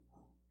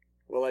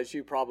Well, as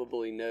you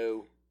probably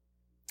know,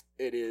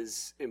 it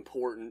is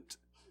important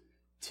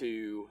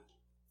to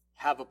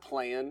have a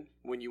plan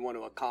when you want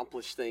to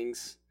accomplish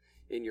things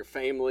in your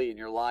family, in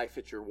your life,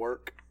 at your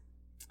work.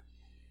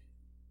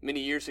 Many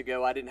years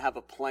ago, I didn't have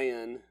a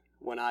plan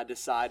when I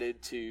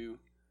decided to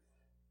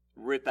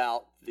rip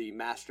out the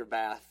master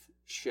bath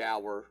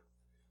shower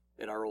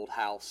at our old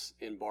house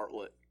in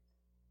Bartlett.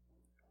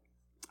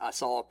 I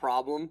saw a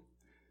problem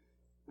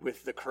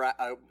with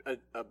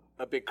the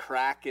a big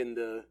crack in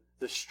the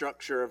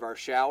structure of our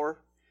shower,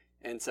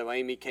 and so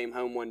Amy came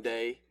home one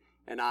day,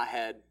 and I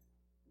had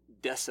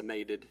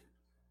decimated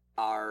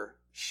our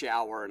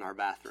shower in our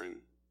bathroom.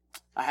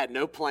 I had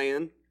no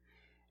plan,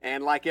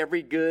 and like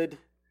every good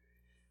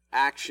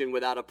action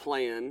without a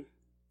plan,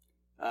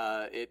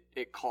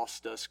 it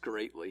cost us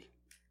greatly.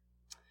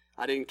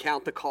 I didn't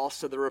count the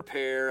cost of the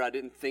repair. I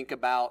didn't think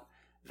about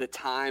the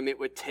time it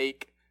would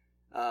take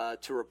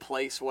to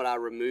replace what I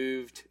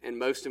removed, and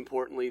most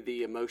importantly,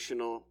 the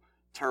emotional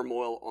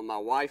turmoil on my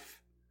wife,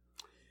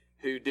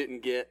 who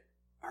didn't get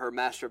her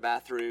master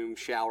bathroom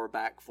shower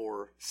back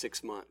for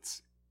 6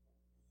 months.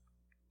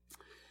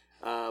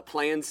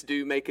 Plans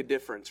do make a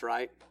difference,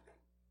 right?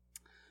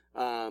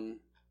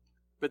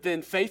 But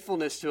then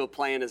faithfulness to a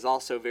plan is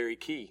also very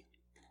key.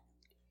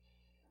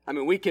 I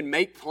mean, we can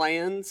make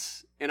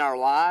plans in our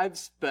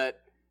lives,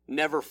 but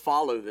never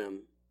follow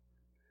them.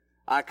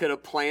 I could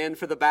have planned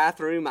for the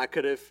bathroom. I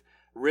could have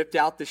ripped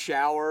out the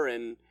shower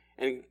and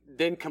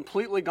then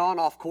completely gone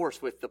off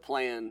course with the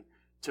plan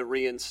to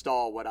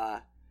reinstall what I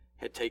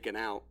had taken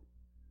out.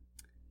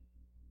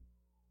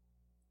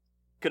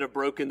 Could have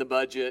broken the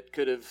budget,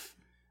 could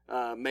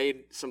have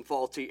made some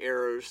faulty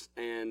errors.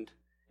 And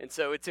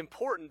so it's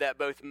important that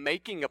both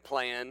making a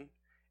plan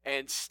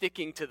and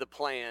sticking to the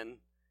plan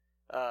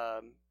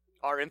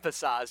are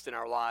emphasized in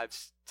our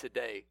lives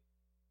today.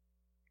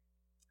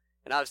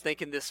 And I was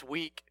thinking this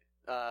week,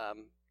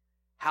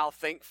 how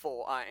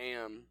thankful I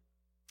am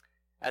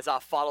as I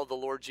follow the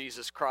Lord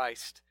Jesus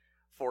Christ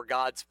for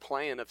God's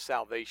plan of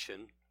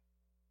salvation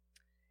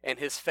and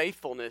His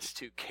faithfulness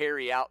to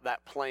carry out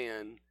that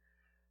plan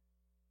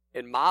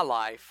in my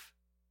life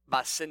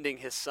by sending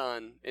His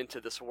Son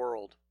into this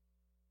world.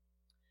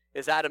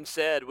 As Adam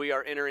said, we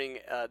are entering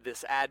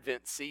this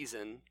Advent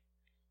season,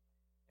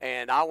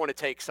 and I want to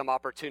take some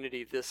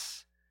opportunity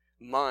this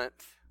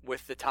month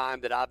with the time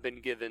that I've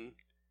been given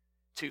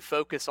to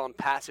focus on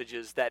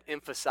passages that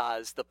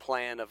emphasize the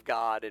plan of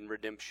God in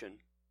redemption.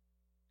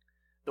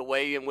 The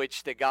way in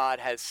which that God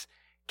has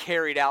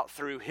carried out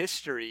through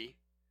history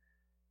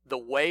the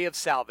way of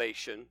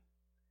salvation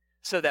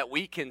so that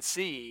we can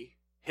see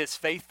His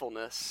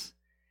faithfulness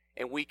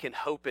and we can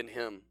hope in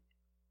Him.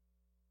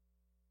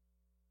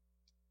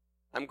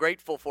 I'm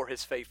grateful for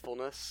His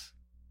faithfulness.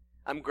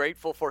 I'm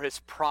grateful for His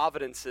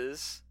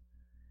providences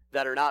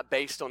that are not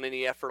based on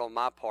any effort on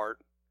my part,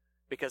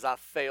 because I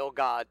fail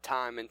God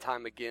time and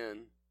time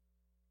again.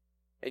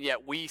 And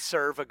yet we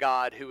serve a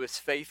God who is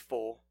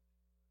faithful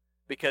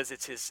because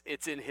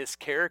it's in His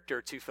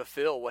character to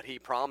fulfill what He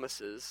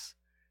promises,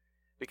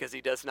 because He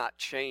does not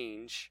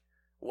change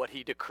what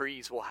He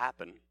decrees will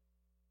happen.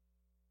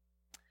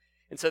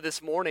 And so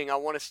this morning I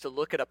want us to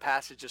look at a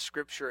passage of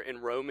Scripture in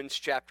Romans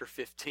chapter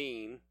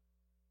 15.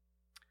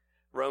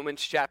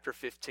 Romans chapter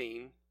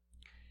 15,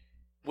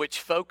 which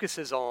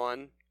focuses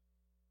on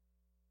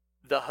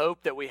the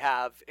hope that we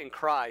have in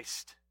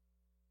Christ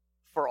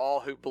for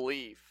all who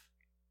believe.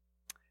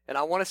 And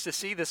I want us to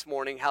see this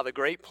morning how the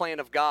great plan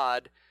of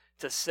God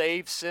to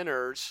save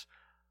sinners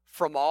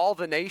from all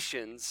the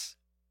nations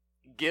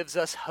gives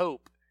us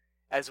hope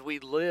as we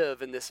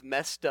live in this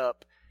messed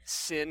up,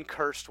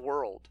 sin-cursed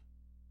world.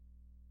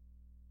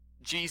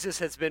 Jesus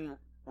has been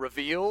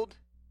revealed,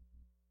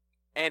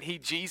 and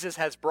Jesus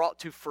has brought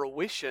to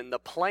fruition the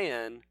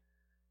plan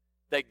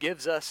that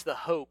gives us the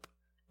hope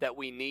that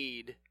we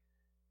need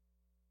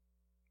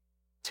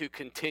to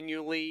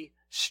continually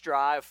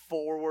strive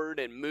forward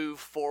and move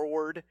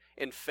forward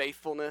in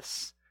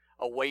faithfulness,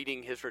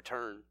 awaiting His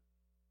return.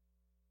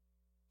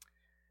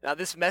 Now,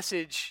 this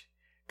message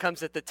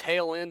comes at the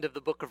tail end of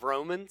the book of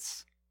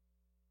Romans.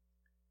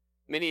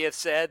 Many have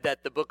said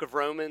that the book of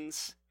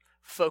Romans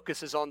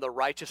focuses on the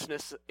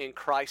righteousness in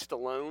Christ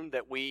alone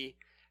that we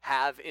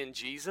have in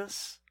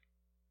Jesus,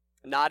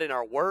 not in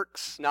our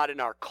works, not in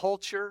our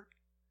culture.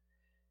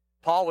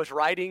 Paul was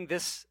writing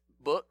this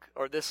book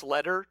or this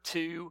letter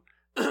to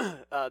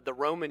the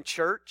Roman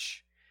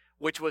church,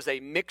 which was a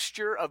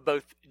mixture of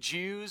both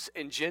Jews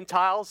and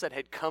Gentiles that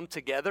had come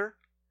together.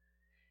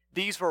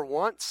 These were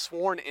once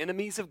sworn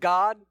enemies of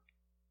God.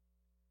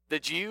 The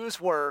Jews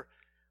were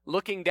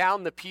looking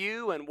down the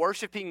pew and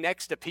worshiping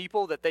next to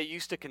people that they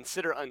used to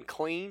consider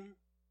unclean.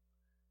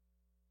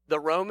 The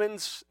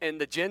Romans and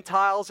the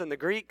Gentiles and the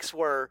Greeks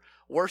were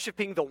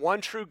worshiping the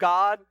one true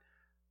God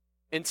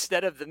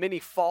instead of the many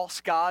false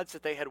gods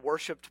that they had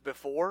worshiped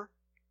before.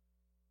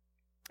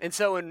 And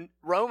so in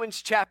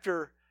Romans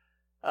chapter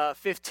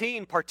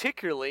 15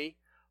 particularly,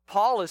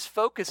 Paul is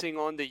focusing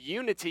on the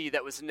unity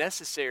that was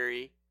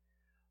necessary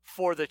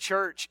for the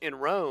church in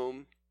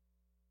Rome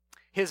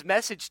his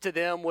message to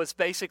them was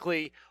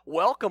basically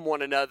welcome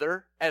one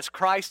another as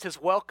Christ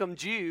has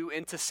welcomed you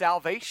into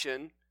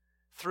salvation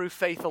through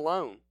faith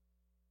alone.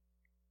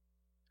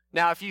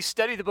 Now, if you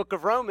study the book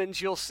of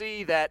Romans, you'll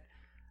see that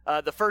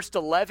the first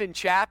 11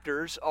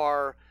 chapters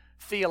are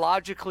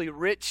theologically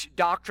rich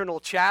doctrinal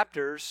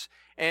chapters,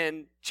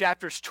 and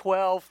chapters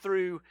 12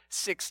 through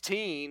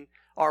 16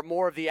 are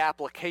more of the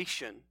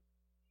application.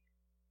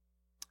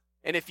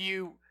 And if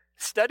you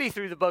study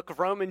through the book of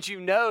Romans, you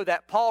know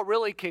that Paul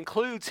really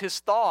concludes his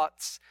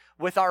thoughts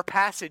with our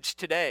passage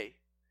today.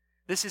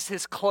 This is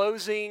his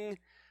closing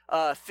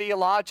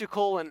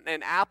theological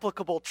and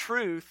applicable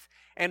truth.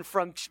 And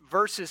from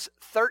verses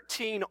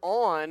 13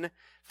 on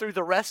through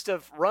the rest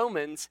of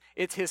Romans,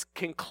 it's his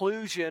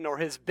conclusion or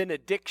his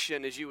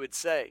benediction, as you would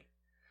say.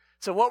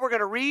 So what we're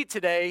going to read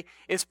today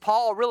is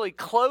Paul really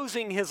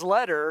closing his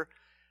letter,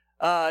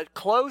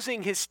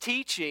 closing his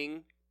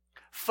teaching,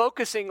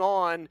 focusing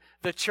on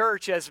the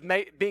church as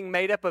being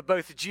made up of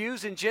both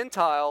Jews and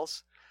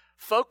Gentiles,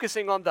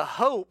 focusing on the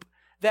hope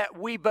that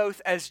we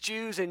both as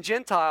Jews and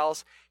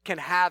Gentiles can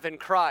have in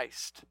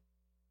Christ.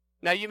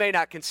 Now, you may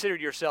not consider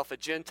yourself a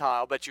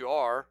Gentile, but you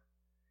are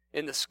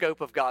in the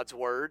scope of God's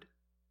Word.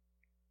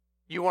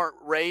 You weren't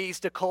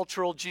raised a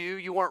cultural Jew.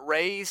 You weren't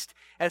raised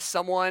as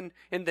someone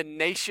in the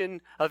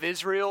nation of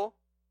Israel.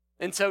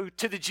 And so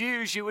to the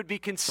Jews, you would be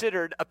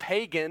considered a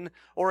pagan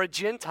or a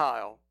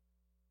Gentile.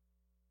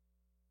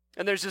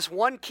 And there's this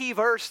one key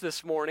verse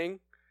this morning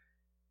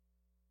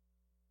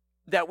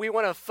that we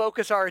want to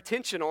focus our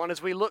attention on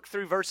as we look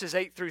through verses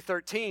 8 through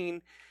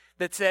 13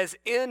 that says,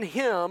 "In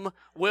him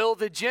will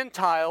the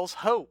Gentiles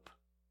hope."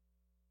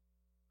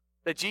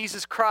 That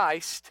Jesus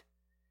Christ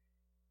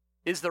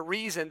is the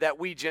reason that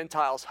we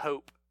Gentiles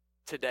hope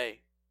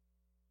today.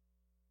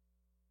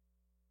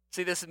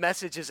 See, this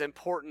message is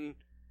important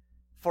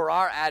for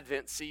our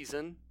Advent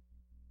season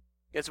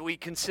as we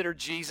consider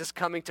Jesus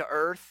coming to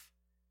earth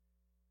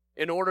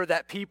in order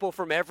that people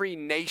from every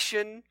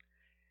nation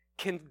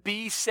can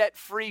be set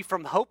free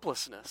from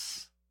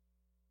hopelessness.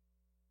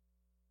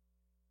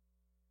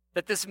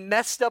 That this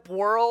messed up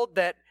world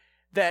that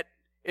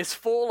is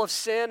full of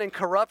sin and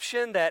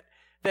corruption, that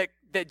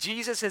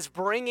Jesus is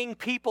bringing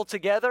people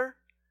together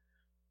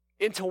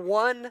into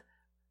one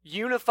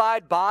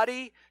unified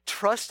body,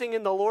 trusting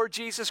in the Lord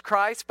Jesus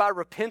Christ by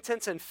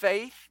repentance and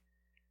faith.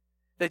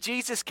 That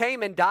Jesus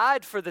came and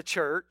died for the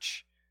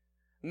church,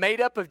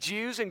 made up of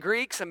Jews and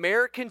Greeks,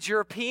 Americans,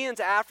 Europeans,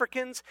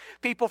 Africans,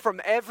 people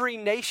from every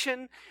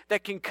nation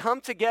that can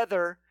come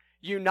together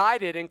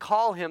united and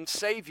call him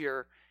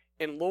Savior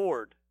and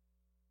Lord.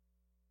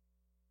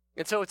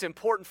 And so it's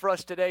important for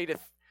us today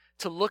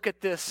to look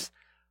at this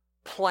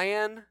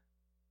plan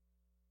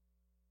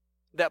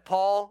that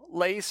Paul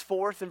lays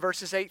forth in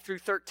verses 8 through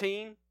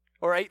 13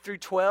 or 8 through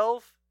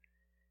 12.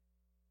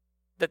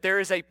 That there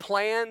is a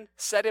plan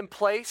set in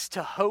place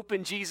to hope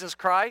in Jesus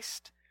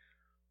Christ.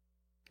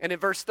 And in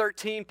verse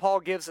 13, Paul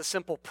gives a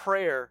simple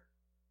prayer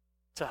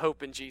to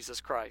hope in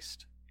Jesus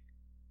Christ.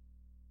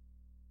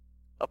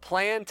 A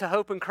plan to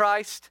hope in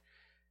Christ,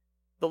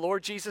 the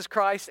Lord Jesus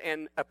Christ,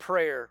 and a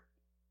prayer.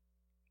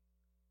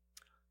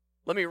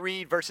 Let me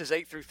read verses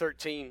 8 through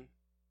 13.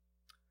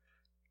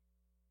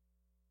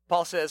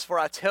 Paul says, "For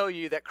I tell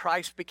you that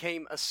Christ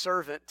became a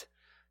servant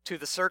to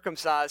the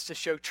circumcised to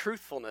show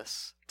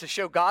truthfulness, to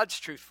show God's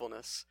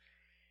truthfulness,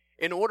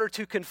 in order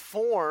to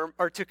confirm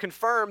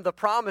the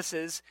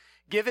promises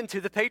given to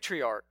the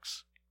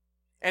patriarchs,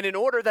 and in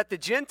order that the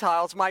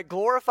Gentiles might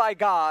glorify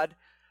God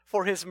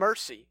for his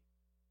mercy,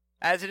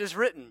 as it is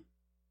written,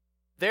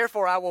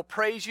 'Therefore I will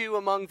praise you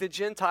among the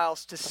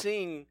Gentiles to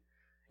sing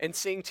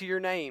to your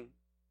name.'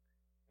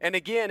 And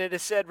again it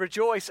is said,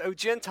 'Rejoice, O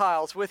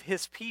Gentiles, with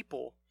his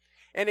people.'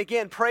 And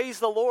again, 'Praise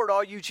the Lord,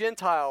 all you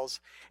Gentiles,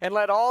 and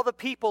let all the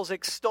peoples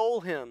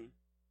extol him.'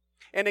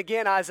 And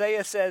again,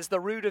 Isaiah says, 'The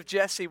root of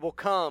Jesse will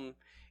come,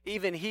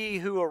 even he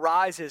who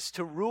arises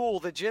to rule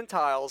the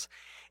Gentiles.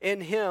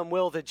 In him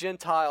will the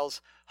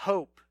Gentiles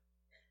hope.'"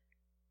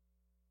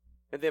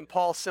 And then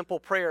Paul's simple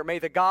prayer, "May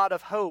the God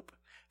of hope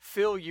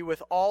fill you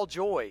with all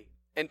joy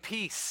and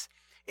peace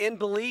in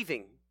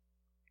believing,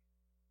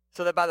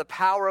 so that by the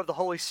power of the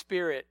Holy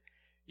Spirit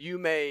you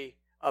may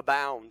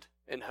abound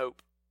in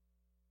hope."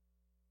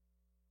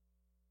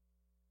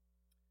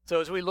 So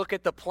as we look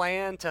at the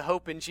plan to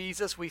hope in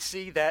Jesus, we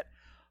see that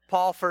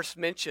Paul first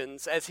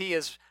mentions, as he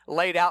is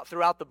laid out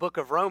throughout the book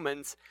of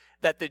Romans,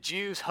 that the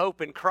Jews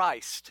hope in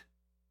Christ.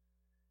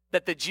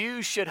 That the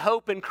Jews should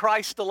hope in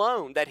Christ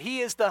alone. That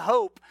he is the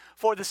hope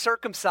for the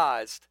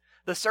circumcised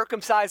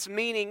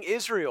meaning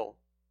Israel.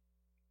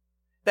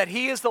 That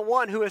he is the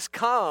one who has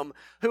come,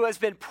 who has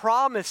been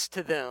promised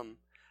to them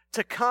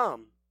to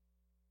come.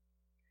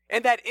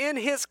 And that in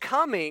his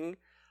coming,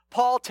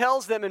 Paul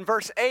tells them in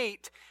verse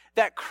 8,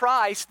 that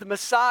Christ, the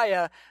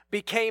Messiah,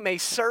 became a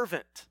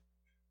servant.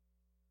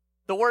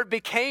 The word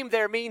became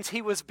there means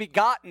he was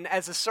begotten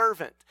as a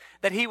servant,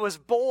 that he was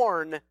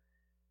born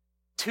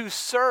to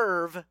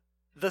serve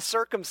the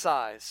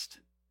circumcised,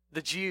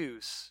 the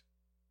Jews.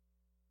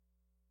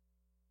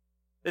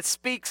 It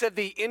speaks of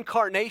the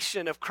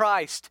incarnation of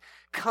Christ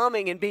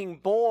coming and being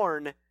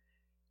born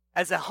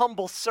as a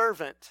humble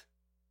servant,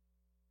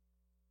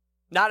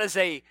 not as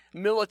a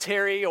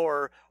military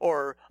or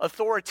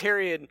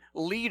authoritarian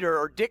leader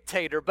or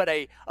dictator, but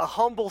a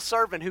humble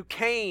servant who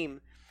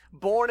came,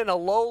 born in a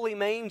lowly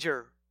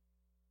manger.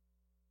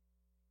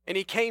 And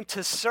he came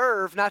to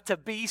serve, not to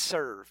be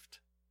served.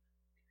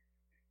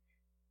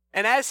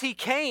 And as he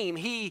came,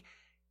 he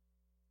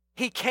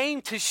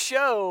came to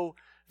show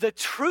the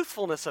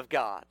truthfulness of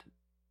God.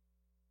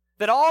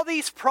 That all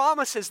these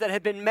promises that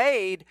had been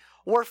made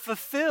were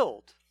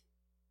fulfilled.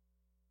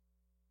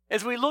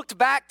 As we looked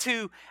back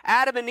to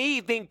Adam and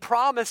Eve being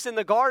promised in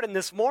the garden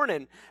this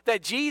morning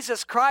that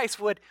Jesus Christ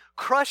would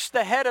crush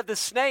the head of the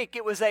snake,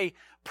 it was a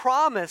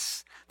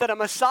promise that a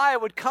Messiah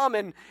would come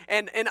and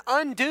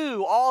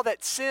undo all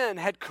that sin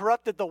had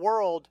corrupted the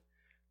world,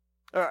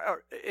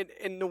 or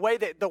in the way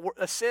that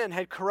sin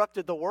had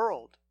corrupted the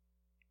world.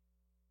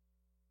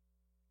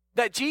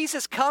 That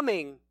Jesus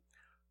coming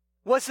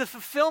was the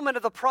fulfillment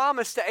of the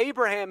promise to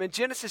Abraham in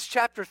Genesis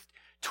chapter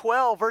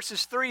 12,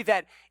 verses 3,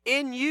 that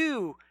in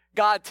you,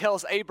 God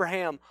tells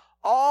Abraham,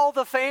 all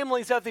the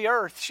families of the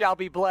earth shall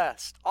be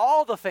blessed.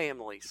 All the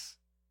families.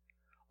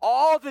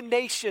 All the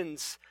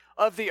nations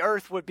of the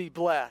earth would be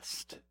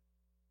blessed.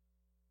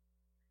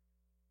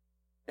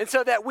 And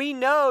so that we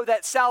know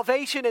that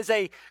salvation is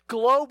a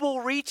global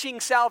reaching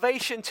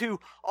salvation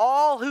to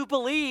all who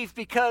believe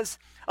because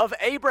of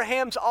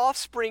Abraham's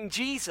offspring,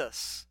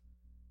 Jesus,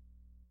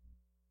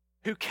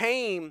 who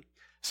came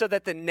so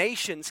that the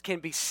nations can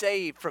be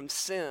saved from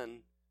sin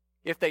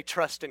if they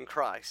trust in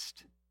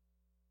Christ.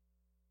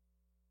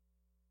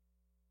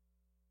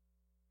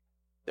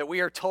 That we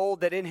are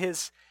told that in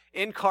his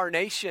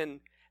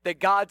incarnation, that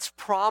God's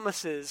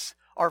promises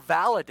are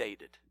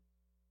validated.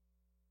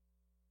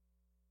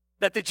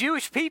 That the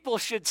Jewish people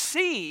should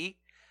see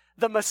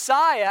the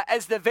Messiah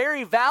as the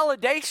very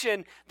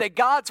validation that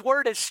God's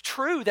word is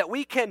true, that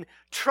we can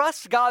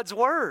trust God's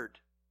word,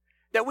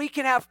 that we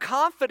can have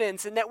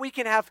confidence and that we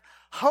can have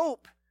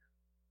hope,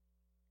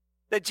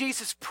 that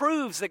Jesus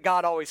proves that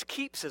God always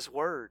keeps his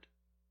word.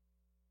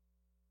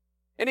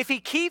 And if he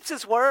keeps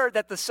his word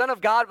that the Son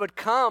of God would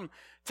come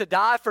to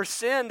die for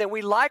sin, then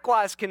we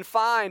likewise can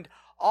find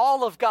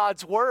all of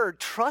God's word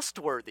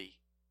trustworthy.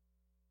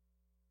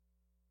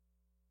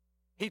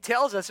 He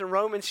tells us in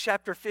Romans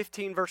chapter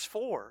 15, verse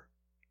 4,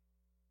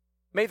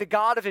 may the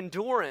God of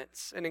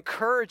endurance and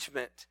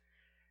encouragement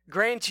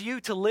grant you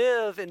to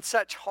live in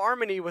such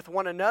harmony with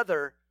one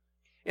another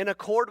in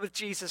accord with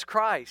Jesus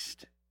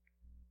Christ,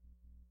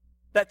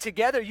 that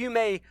together you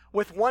may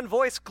with one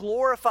voice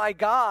glorify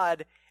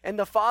God and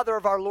the Father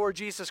of our Lord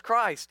Jesus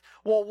Christ.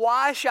 Well,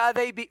 why shall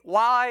they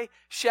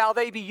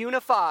be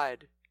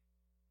unified?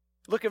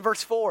 Look at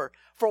verse 4.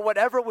 For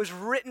whatever was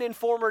written in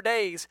former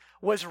days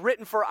was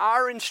written for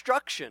our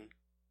instruction,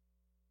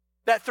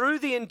 that through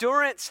the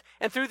endurance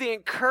and through the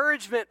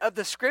encouragement of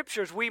the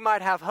Scriptures we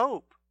might have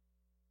hope.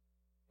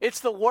 It's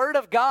the Word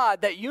of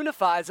God that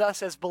unifies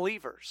us as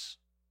believers.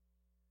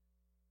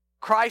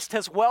 Christ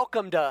has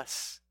welcomed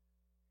us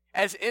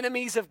as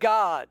enemies of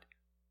God.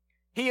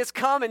 He has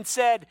come and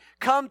said,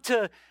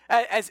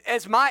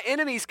 as my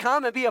enemies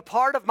come and be a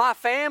part of my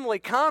family,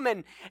 come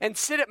and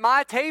sit at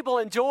my table,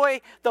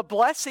 enjoy the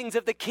blessings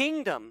of the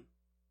kingdom,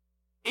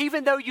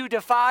 even though you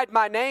defied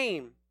my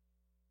name.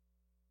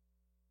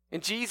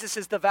 And Jesus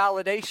is the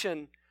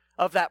validation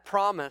of that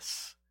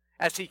promise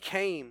as he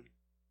came.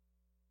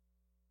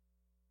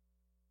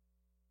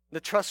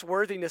 The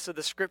trustworthiness of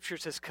the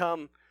Scriptures has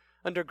come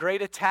under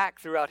great attack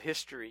throughout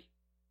history.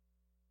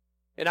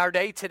 In our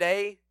day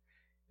today,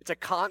 it's a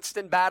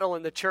constant battle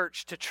in the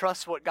church to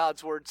trust what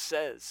God's word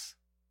says.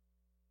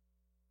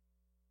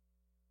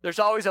 There's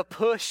always a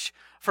push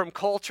from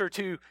culture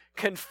to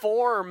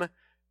conform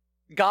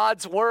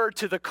God's word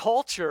to the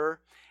culture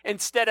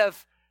instead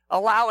of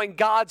allowing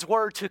God's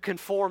word to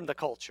conform the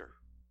culture.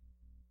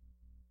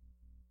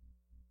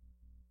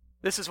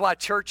 This is why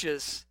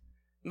churches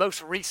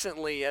most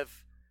recently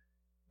have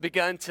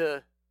begun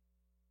to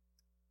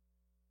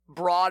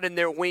broaden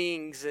their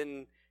wings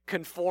in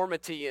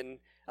conformity and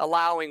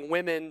allowing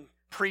women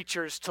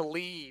preachers to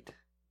lead,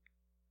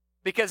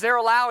 because they're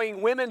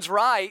allowing women's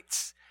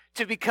rights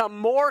to become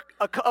more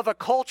of a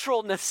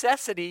cultural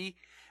necessity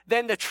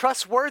than the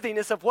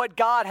trustworthiness of what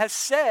God has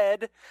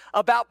said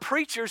about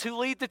preachers who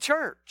lead the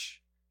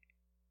church.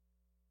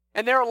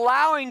 And they're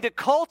allowing the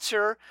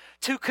culture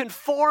to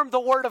conform the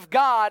Word of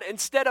God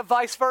instead of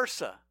vice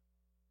versa.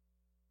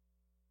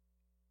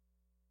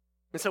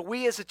 And so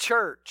we as a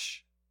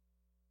church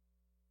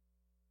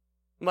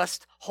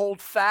must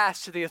hold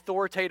fast to the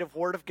authoritative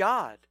Word of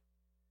God.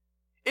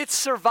 It's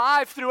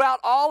survived throughout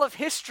all of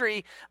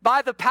history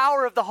by the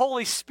power of the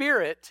Holy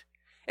Spirit,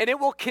 and it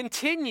will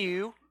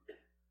continue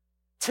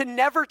to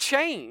never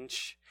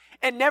change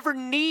and never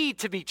need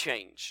to be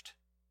changed.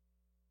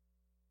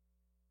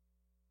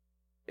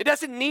 It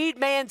doesn't need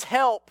man's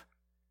help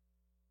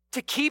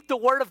to keep the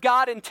Word of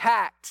God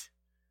intact.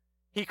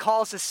 He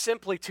calls us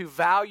simply to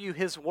value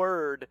His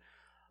Word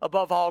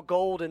above all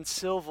gold and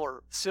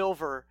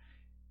silver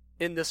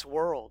in this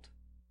world.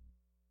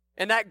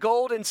 And that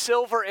gold and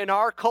silver in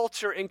our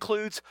culture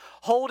includes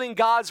holding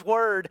God's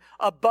word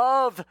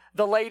above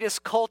the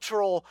latest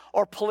cultural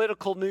or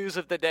political news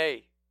of the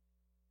day.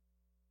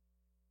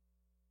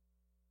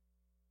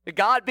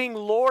 God being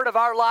Lord of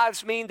our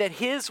lives means that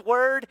His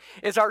word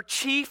is our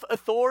chief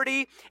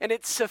authority and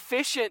it's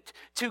sufficient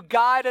to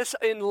guide us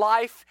in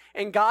life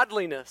and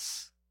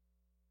godliness.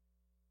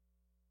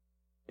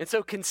 And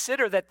so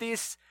consider that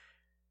this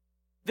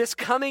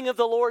coming of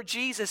the Lord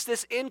Jesus,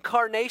 this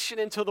incarnation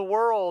into the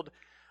world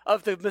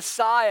of the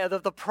Messiah,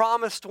 of the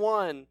promised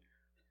one,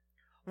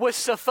 was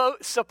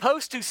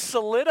supposed to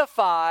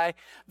solidify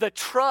the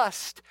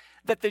trust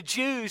that the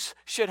Jews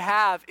should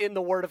have in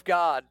the Word of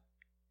God.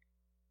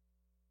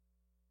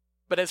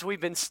 But as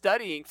we've been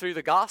studying through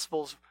the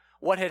Gospels,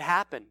 what had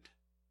happened?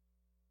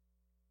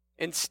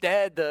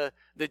 Instead, the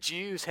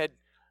Jews had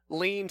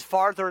leaned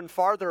farther and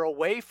farther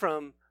away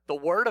from the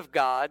Word of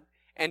God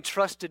and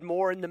trusted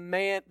more in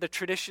the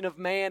tradition of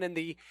man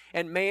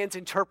and man's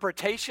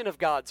interpretation of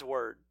God's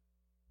Word,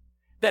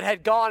 that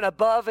had gone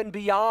above and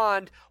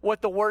beyond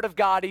what the Word of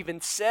God even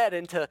said,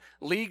 into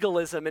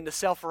legalism, into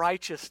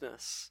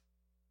self-righteousness.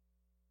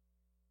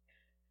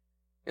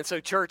 And so,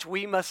 church,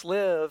 we must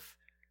live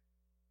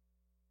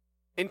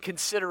in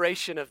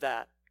consideration of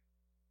that.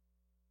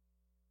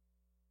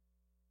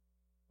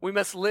 We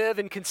must live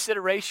in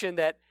consideration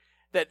that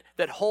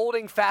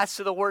holding fast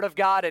to the Word of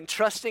God and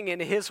trusting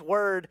in His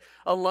Word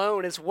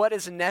alone is what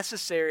is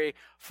necessary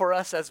for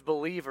us as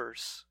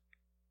believers.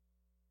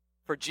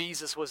 For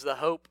Jesus was the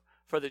hope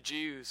for the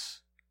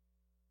Jews,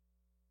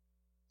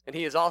 and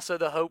He is also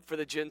the hope for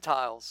the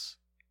Gentiles.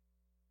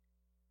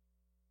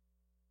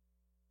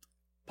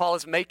 Paul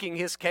is making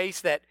his case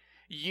that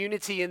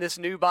unity in this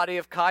new body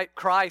of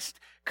Christ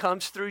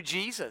comes through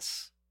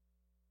Jesus.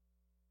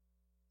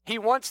 He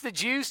wants the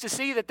Jews to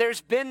see that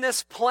there's been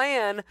this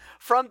plan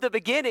from the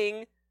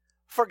beginning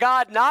for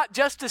God not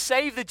just to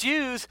save the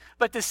Jews,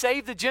 but to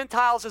save the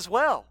Gentiles as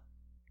well.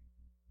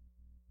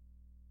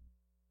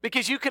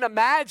 Because you can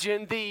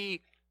imagine the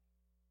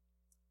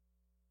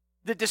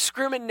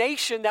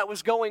discrimination that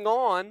was going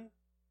on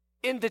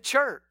in the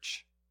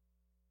church.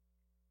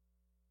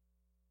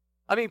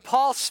 I mean,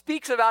 Paul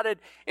speaks about it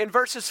in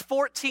verses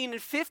 14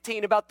 and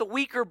 15 about the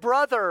weaker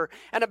brother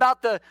and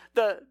about the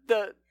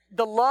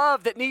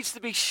love that needs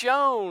to be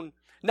shown,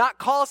 not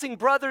causing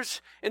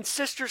brothers and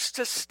sisters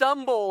to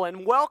stumble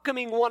and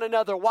welcoming one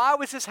another. Why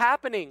was this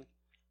happening?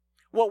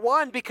 Well,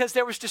 one, because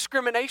there was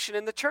discrimination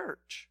in the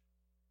church.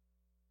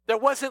 There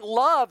wasn't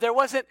love. There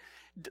wasn't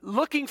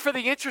looking for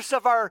the interests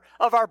of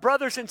our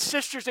brothers and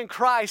sisters in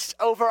Christ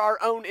over our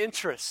own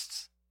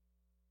interests.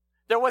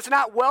 There was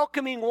not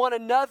welcoming one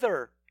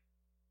another.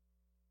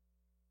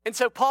 And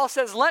so Paul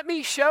says, let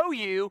me show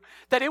you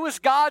that it was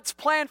God's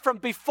plan from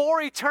before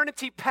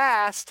eternity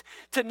past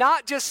to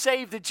not just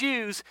save the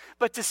Jews,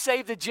 but to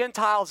save the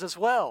Gentiles as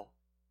well.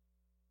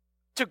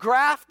 To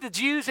graft the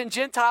Jews and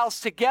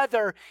Gentiles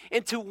together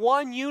into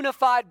one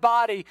unified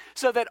body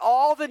so that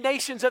all the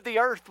nations of the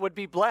earth would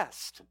be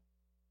blessed.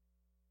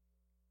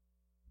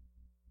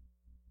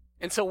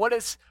 And so what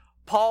does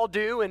Paul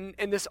do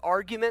in this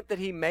argument that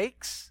he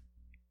makes?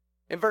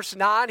 In verse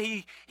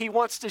 9, he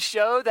wants to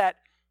show that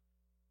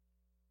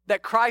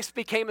Christ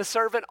became a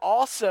servant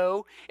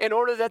also in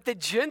order that the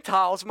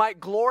Gentiles might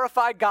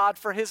glorify God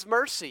for His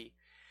mercy.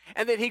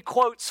 And then he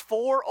quotes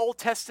 4 Old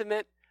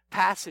Testament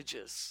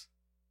passages.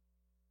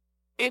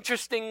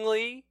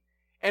 Interestingly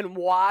and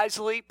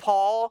wisely,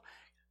 Paul,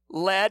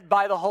 led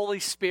by the Holy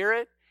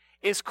Spirit,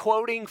 is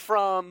quoting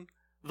from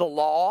the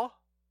law,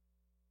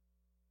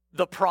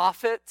 the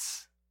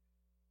prophets,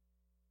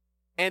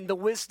 and the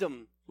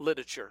wisdom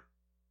literature.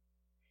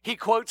 He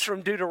quotes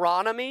from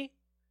Deuteronomy,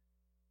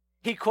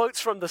 he quotes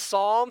from the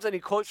Psalms, and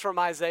he quotes from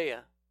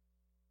Isaiah.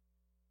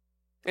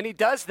 And he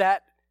does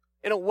that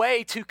in a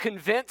way to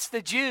convince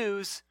the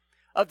Jews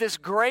of this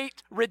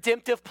great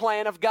redemptive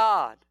plan of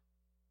God.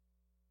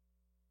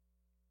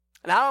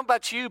 And I don't know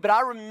about you, but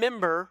I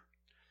remember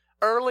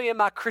early in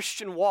my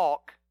Christian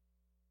walk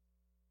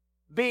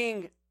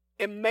being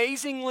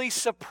amazingly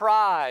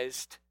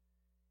surprised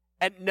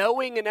at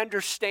knowing and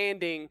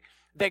understanding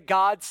that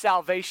God's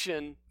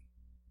salvation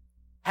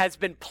has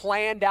been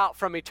planned out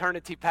from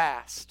eternity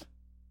past.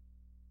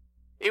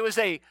 It was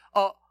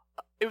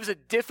a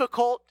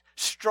difficult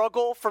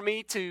struggle for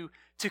me to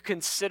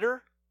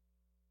consider.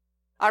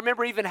 I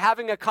remember even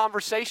having a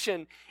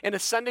conversation in a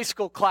Sunday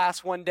school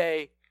class one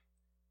day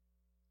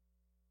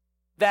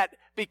that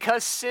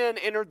because sin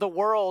entered the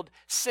world,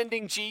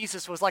 sending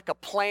Jesus was like a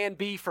plan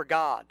B for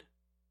God.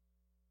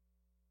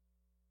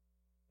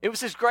 It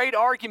was this great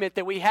argument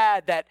that we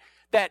had that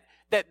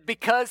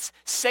because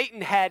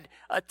Satan had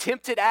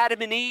tempted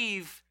Adam and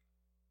Eve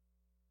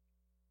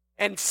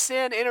and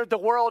sin entered the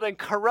world and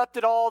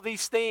corrupted all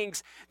these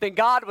things, then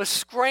God was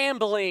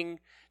scrambling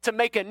to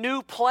make a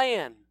new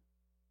plan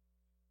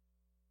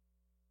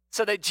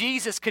so that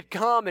Jesus could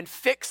come and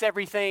fix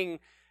everything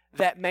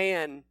that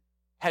man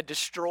had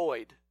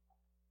destroyed.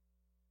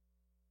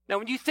 Now,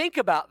 when you think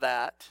about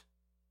that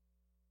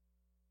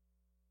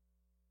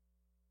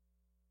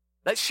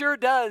sure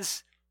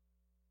does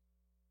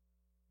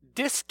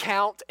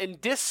discount and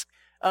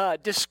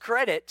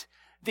discredit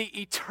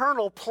the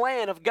eternal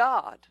plan of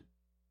God.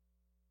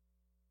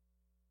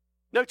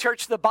 No,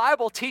 church, the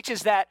Bible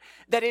teaches that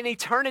in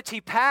eternity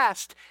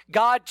past,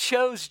 God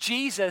chose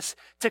Jesus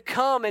to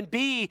come and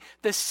be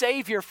the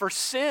Savior for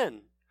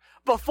sin,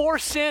 before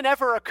sin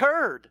ever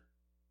occurred.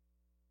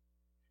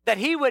 That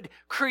he would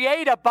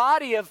create a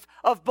body of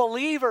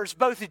believers,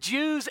 both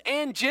Jews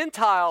and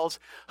Gentiles,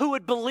 who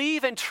would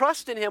believe and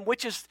trust in him,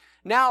 which is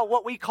now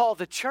what we call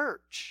the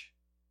church.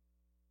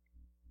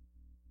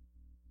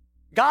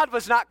 God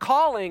was not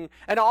calling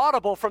an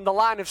audible from the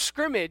line of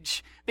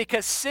scrimmage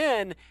because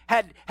sin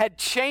had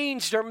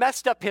changed or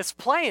messed up his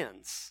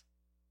plans.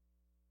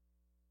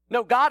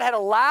 No, God had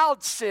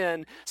allowed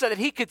sin so that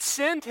he could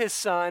send his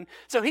son,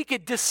 so he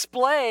could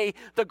display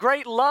the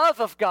great love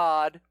of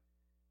God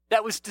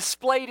that was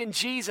displayed in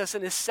Jesus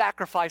and his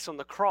sacrifice on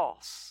the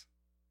cross.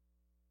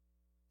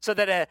 So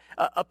that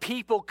a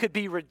people could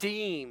be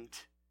redeemed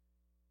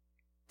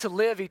to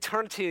live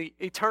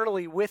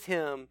eternally with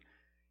him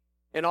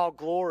in all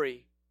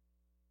glory.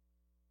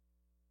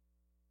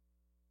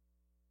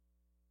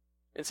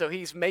 And so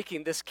he's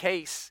making this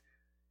case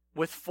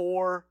with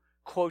 4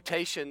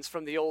 quotations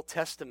from the Old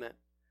Testament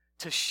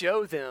to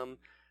show them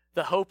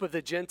the hope of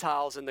the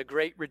Gentiles and the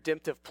great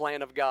redemptive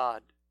plan of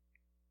God.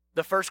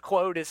 The first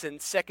quote is in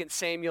 2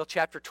 Samuel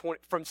chapter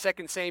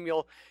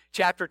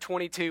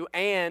 22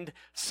 and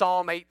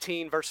Psalm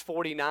 18 verse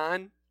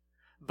 49,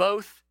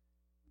 both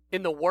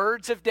in the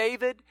words of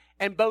David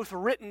and both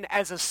written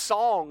as a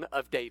song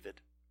of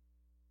David.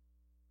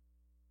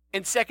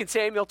 In 2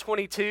 Samuel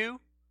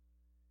 22,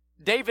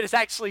 David is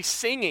actually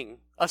singing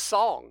a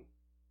song.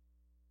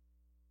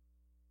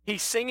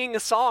 He's singing a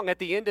song at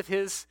the end of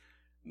his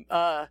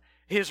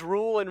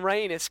rule and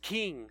reign as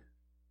king.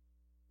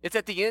 It's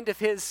at the end of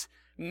his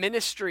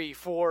ministry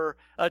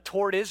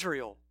toward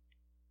Israel.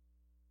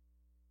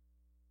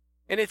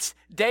 And it's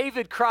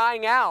David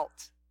crying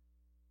out,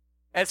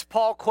 as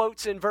Paul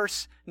quotes in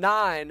verse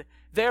 9,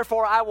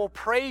 "Therefore I will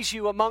praise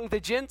you among the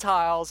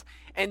Gentiles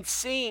and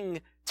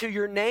sing to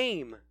your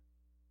name."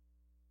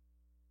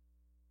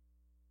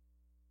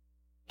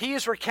 He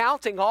is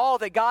recounting all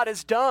that God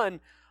has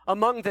done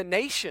among the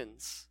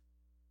nations.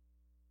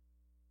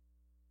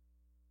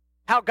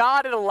 How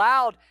God had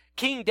allowed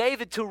King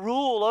David to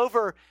rule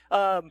over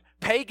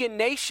pagan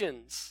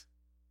nations.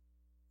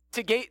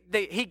 He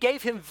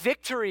gave him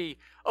victory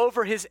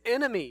over his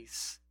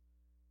enemies.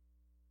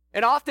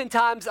 And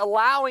oftentimes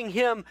allowing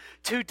him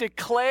to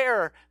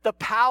declare the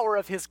power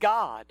of his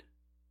God.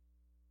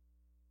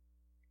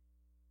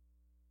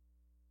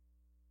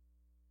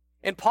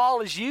 And Paul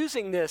is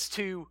using this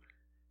to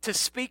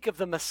speak of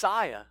the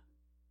Messiah.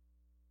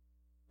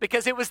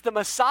 Because it was the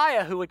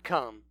Messiah who would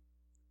come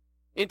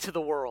into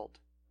the world.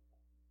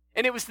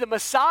 And it was the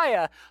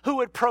Messiah who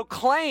would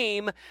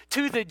proclaim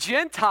to the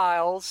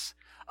Gentiles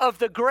of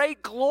the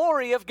great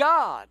glory of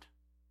God.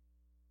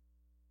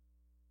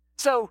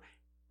 So,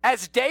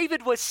 as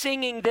David was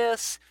singing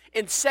this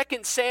in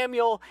 2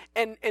 Samuel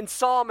and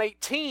Psalm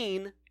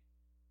 18,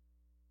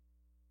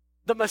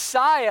 the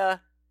Messiah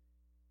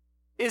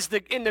is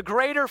in the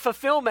greater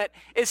fulfillment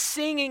is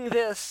singing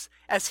this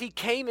as he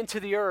came into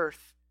the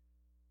earth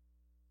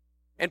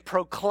and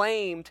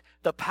proclaimed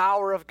the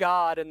power of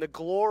God and the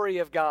glory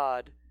of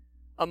God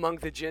among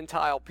the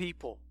Gentile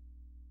people.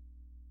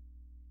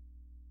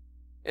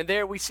 And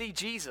there we see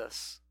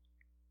Jesus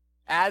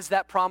as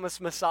that promised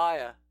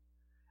Messiah,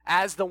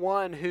 as the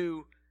one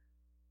who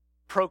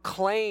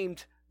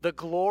proclaimed the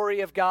glory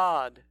of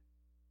God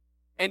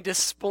and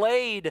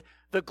displayed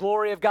the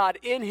glory of God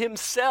in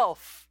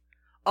himself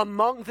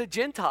among the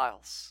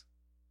Gentiles,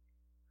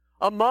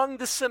 among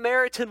the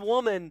Samaritan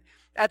woman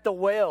at the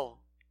well,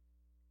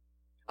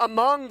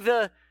 among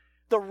the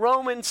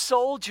Roman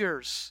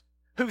soldiers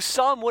who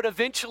some would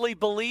eventually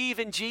believe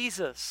in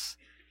Jesus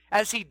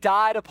as he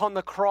died upon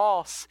the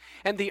cross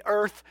and the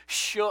earth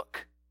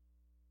shook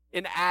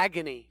in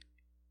agony.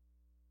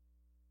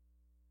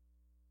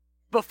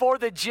 Before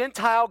the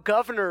Gentile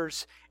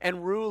governors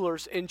and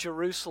rulers in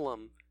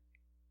Jerusalem,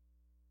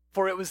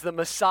 for it was the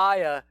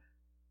Messiah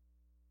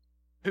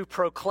who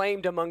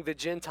proclaimed among the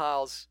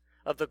Gentiles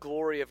of the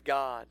glory of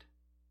God.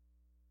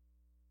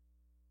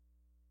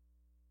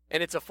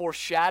 And it's a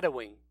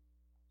foreshadowing.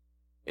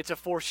 It's a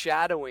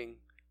foreshadowing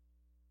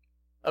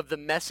of the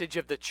message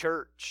of the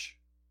church.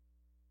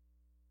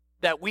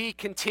 That we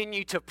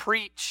continue to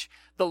preach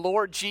the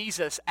Lord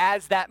Jesus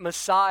as that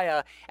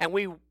Messiah, and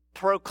we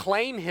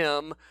proclaim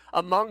him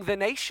among the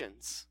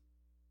nations.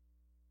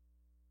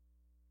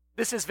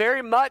 This is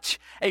very much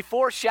a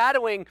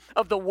foreshadowing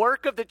of the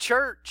work of the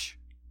church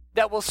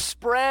that will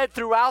spread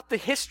throughout the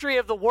history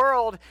of the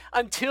world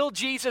until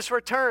Jesus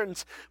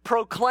returns,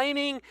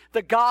 proclaiming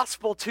the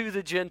gospel to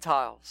the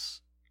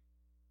Gentiles.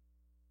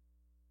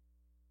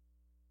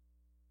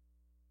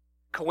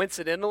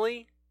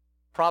 Coincidentally,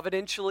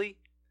 providentially,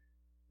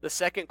 the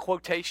second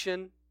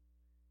quotation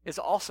is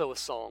also a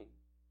song.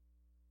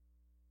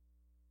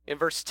 In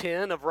verse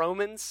 10 of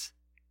Romans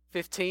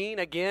 15,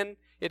 again,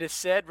 it is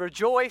said,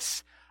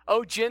 "Rejoice,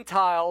 O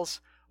Gentiles,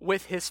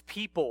 with his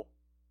people.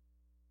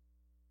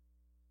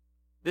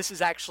 This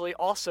is actually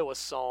also a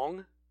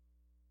song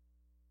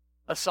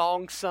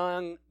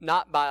sung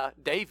not by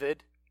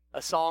David,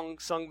 a song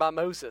sung by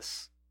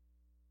Moses.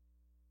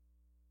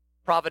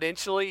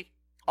 Providentially,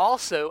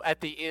 also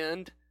at the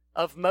end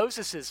of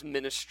Moses'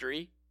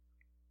 ministry,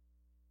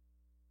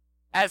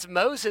 as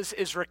Moses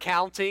is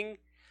recounting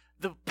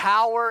the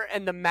power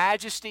and the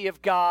majesty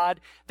of God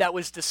that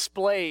was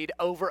displayed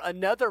over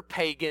another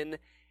pagan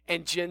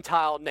and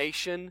Gentile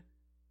nation,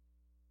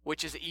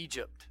 which is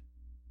Egypt.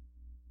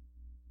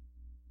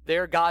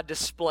 There God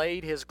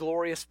displayed his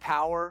glorious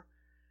power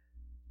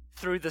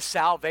through the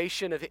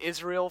salvation of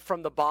Israel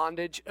from the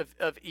bondage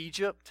of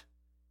Egypt.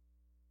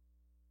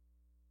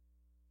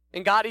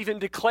 And God even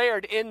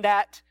declared in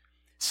that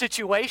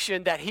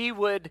situation that he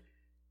would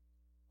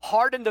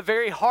harden the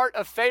very heart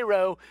of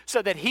Pharaoh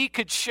so that he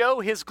could show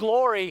his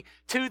glory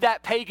to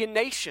that pagan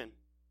nation.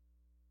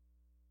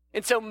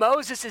 And so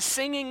Moses is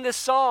singing this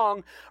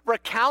song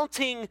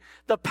recounting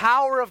the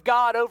power of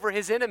God over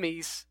his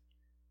enemies,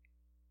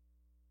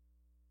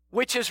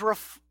 which is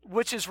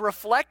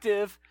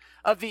reflective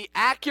of the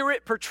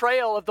accurate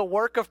portrayal of the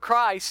work of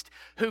Christ,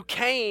 who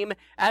came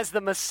as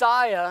the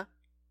Messiah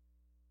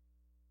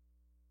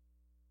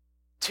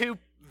to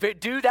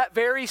do that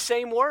very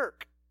same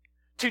work,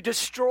 to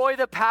destroy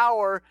the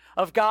power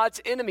of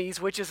God's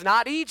enemies, which is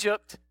not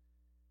Egypt.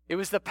 It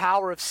was the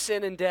power of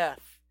sin and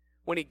death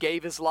when he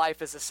gave his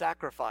life as a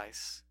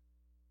sacrifice.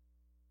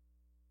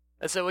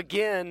 And so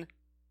again,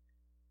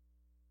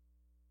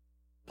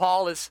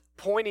 Paul is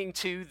pointing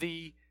to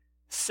the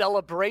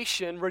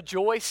celebration,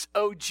 rejoice,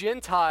 O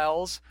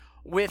Gentiles,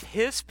 with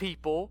his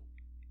people.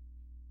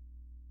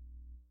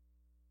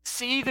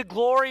 See the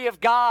glory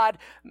of God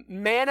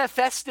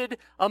manifested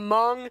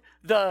among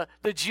the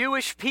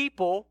Jewish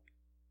people.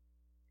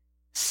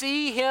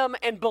 See him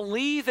and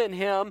believe in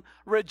him.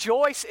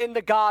 Rejoice in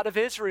the God of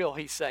Israel,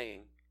 he's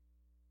saying.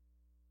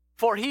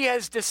 For he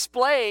has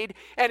displayed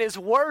and is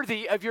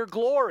worthy of your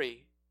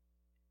glory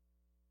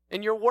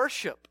and your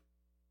worship.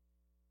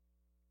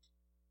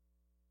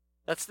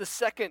 That's the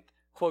second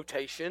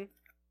quotation.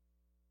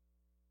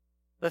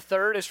 The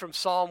third is from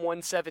Psalm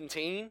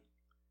 117.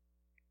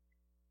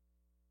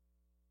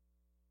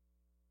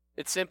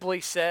 It simply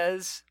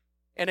says,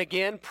 and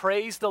again,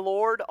 praise the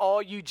Lord,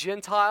 all you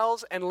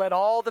Gentiles, and let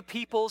all the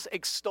peoples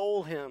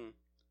extol him.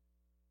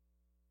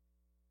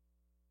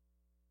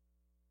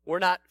 We're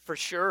not for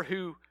sure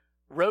who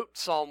wrote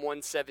Psalm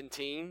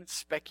 117,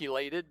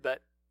 speculated,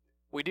 but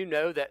we do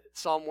know that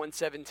Psalm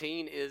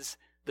 117 is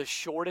the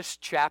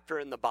shortest chapter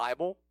in the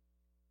Bible.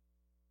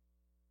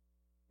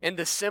 And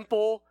the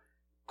simple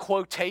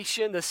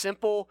quotation, the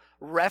simple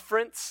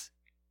reference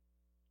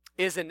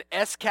is an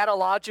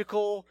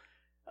eschatological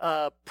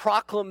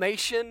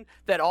proclamation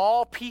that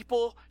all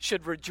people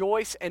should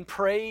rejoice and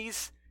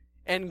praise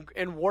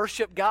and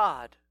worship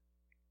God.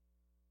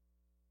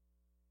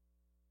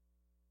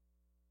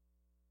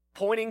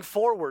 Pointing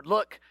forward,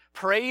 look,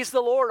 praise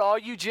the Lord, all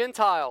you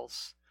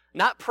Gentiles.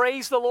 Not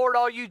praise the Lord,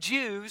 all you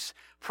Jews.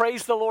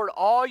 Praise the Lord,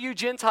 all you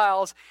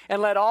Gentiles,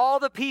 and let all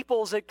the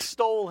peoples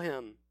extol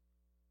him.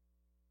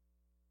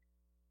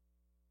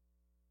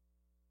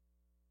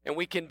 And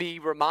we can be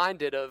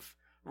reminded of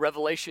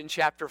Revelation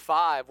chapter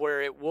 5,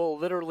 where it will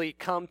literally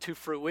come to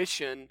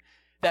fruition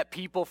that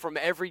people from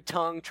every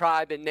tongue,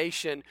 tribe, and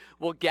nation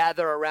will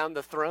gather around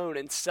the throne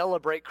and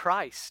celebrate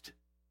Christ.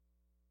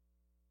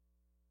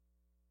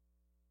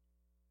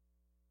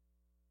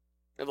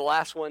 And the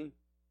last one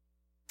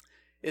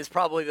is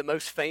probably the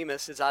most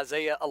famous, is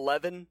Isaiah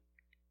 11.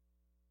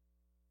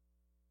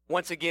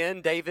 Once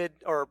again,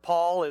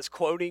 Paul is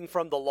quoting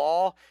from the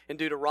law in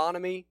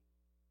Deuteronomy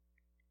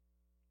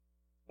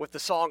with the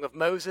Song of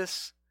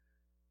Moses,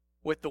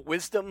 with the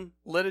wisdom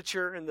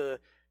literature and the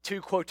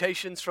two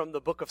quotations from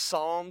the book of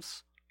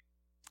Psalms,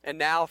 and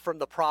now from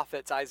the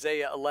prophets,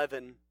 Isaiah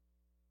 11.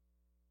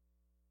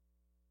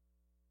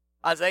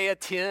 Isaiah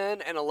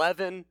 10 and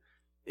 11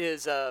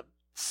 is a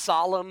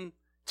solemn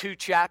 2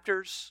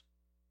 chapters.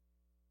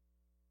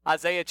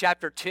 Isaiah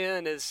chapter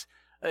 10 is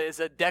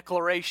a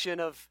declaration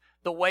of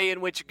the way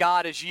in which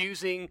God is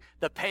using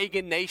the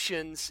pagan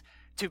nations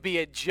to be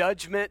a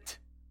judgment,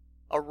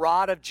 a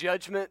rod of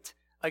judgment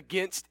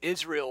against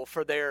Israel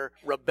for their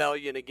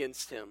rebellion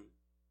against him.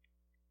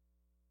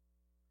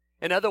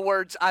 In other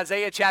words,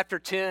 Isaiah chapter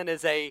 10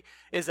 is a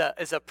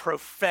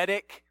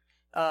prophetic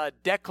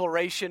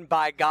declaration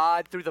by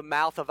God through the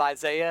mouth of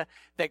Isaiah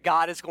that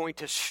God is going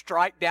to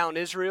strike down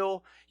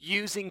Israel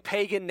using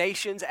pagan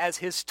nations as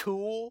his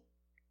tool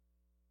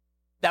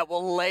that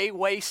will lay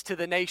waste to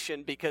the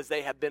nation because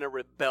they have been a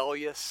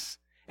rebellious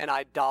and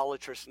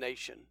idolatrous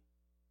nation.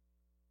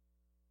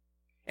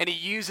 And he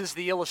uses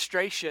the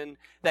illustration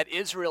that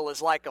Israel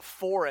is like a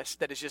forest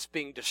that is just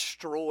being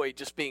destroyed,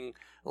 just being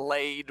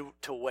laid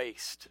to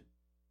waste.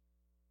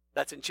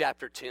 That's in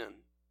chapter 10.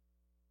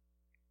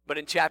 But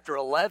in chapter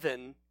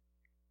 11,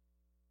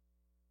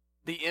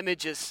 the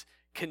image is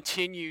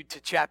continued to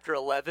chapter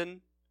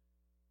 11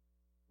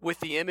 with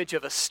the image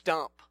of a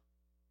stump.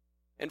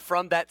 And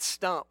from that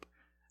stump,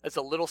 as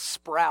a little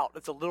sprout,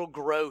 it's a little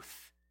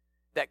growth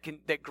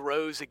that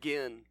grows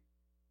again.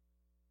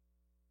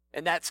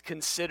 And that's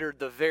considered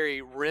the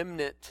very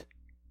remnant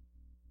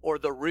or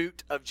the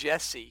root of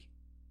Jesse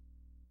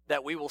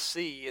that we will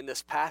see in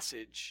this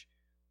passage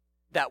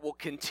that will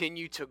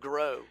continue to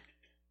grow.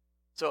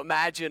 So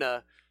imagine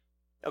a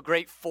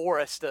great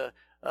forest,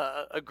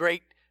 a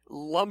great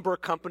lumber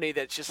company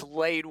that's just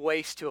laid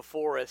waste to a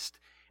forest,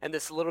 and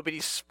this little bitty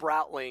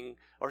sproutling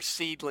or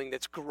seedling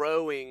that's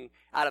growing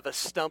out of a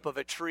stump of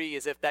a tree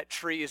as if that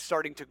tree is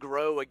starting to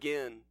grow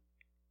again.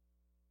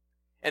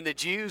 And the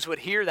Jews would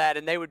hear that,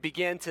 and they would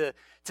begin to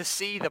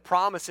see the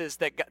promises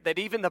that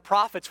even the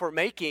prophets were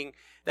making,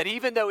 that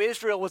even though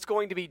Israel was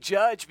going to be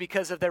judged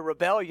because of their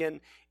rebellion,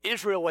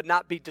 Israel would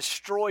not be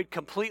destroyed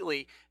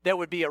completely. There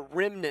would be a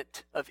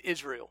remnant of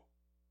Israel.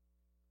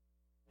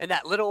 And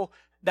that little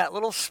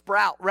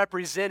sprout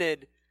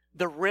represented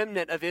the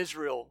remnant of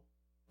Israel,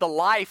 the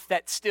life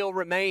that still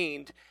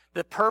remained,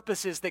 the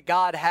purposes that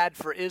God had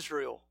for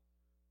Israel.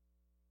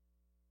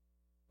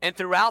 And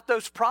throughout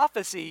those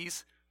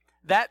prophecies,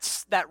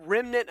 that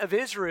remnant of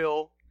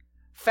Israel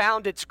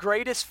found its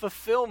greatest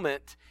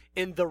fulfillment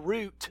in the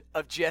root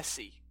of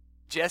Jesse.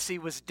 Jesse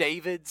was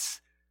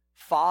David's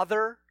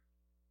father.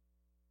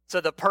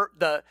 So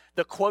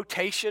the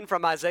quotation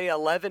from Isaiah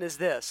 11 is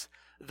this: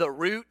 the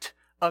root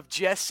of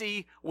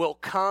Jesse will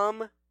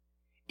come,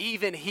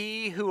 even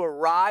he who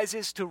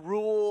arises to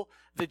rule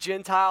the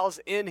Gentiles.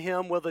 In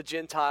him will the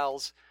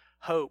Gentiles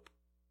hope.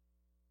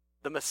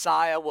 The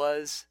Messiah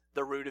was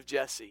the root of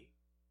Jesse.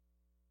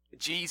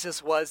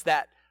 Jesus was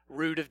that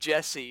root of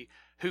Jesse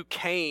who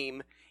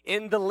came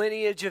in the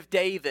lineage of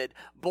David,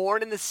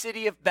 born in the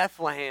city of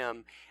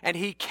Bethlehem, and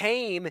he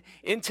came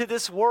into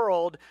this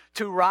world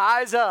to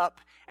rise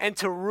up and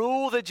to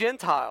rule the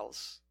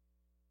Gentiles.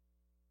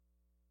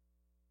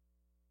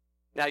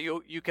 Now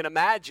you can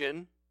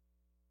imagine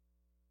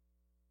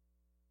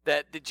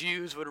that the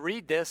Jews would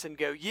read this and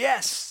go,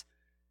 yes,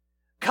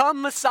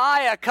 come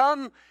Messiah,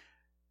 come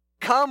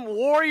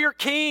warrior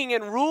king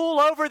and rule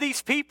over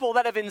these people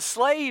that have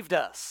enslaved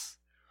us.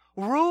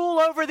 Rule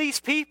over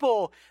these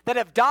people that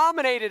have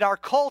dominated our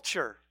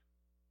culture.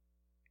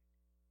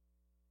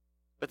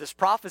 But this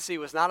prophecy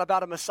was not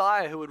about a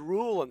Messiah who would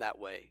rule in that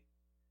way.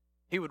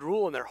 He would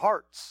rule in their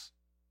hearts.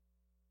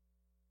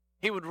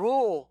 He would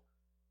rule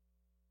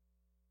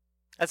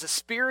as a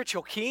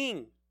spiritual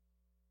king.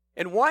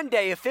 And one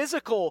day a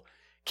physical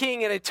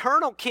king, an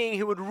eternal king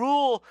who would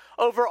rule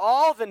over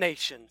all the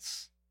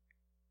nations.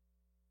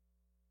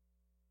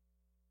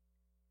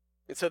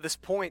 And so this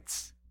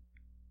points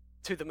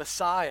to the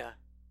Messiah.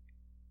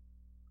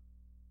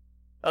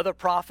 Other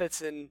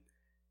prophets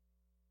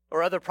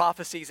or other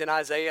prophecies in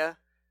Isaiah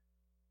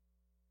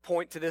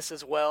point to this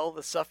as well.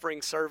 The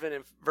suffering servant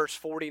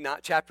in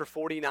chapter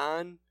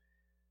 49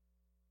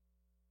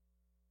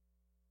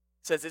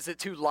 says, is it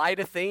too light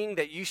a thing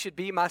that you should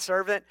be my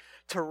servant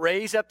to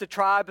raise up the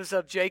tribes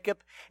of Jacob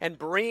and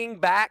bring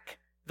back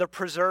the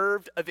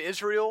preserved of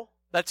Israel?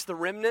 That's the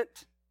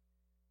remnant.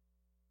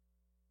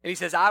 And he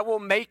says, I will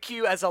make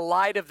you as a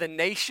light of the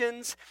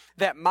nations,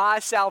 that my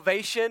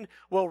salvation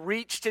will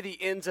reach to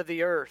the ends of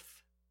the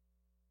earth.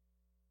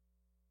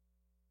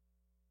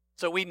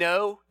 So we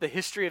know the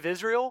history of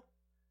Israel.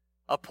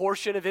 A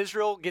portion of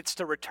Israel gets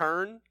to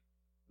return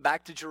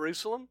back to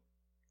Jerusalem.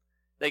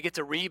 They get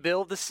to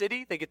rebuild the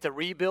city. They get to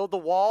rebuild the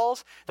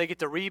walls. They get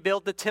to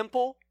rebuild the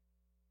temple.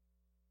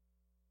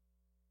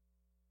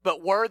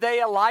 But were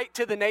they a light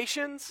to the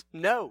nations?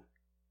 No.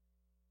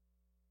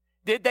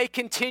 Did they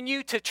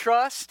continue to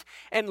trust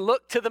and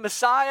look to the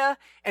Messiah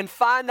and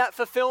find that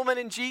fulfillment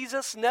in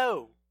Jesus?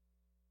 No.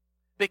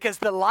 Because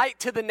the light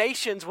to the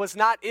nations was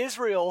not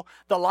Israel.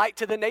 The light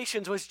to the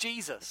nations was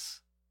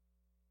Jesus.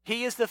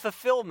 He is the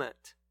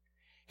fulfillment.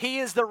 He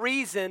is the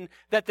reason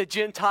that the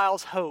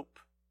Gentiles hope.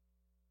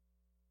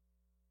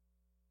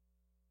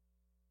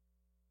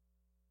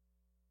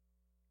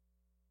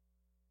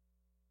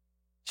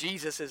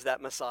 Jesus is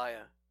that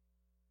Messiah.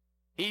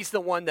 He's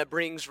the one that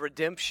brings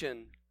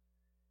redemption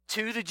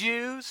to the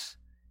Jews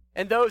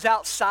and those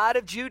outside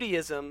of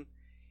Judaism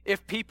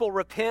if people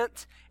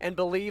repent and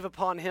believe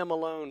upon him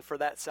alone for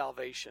that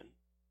salvation.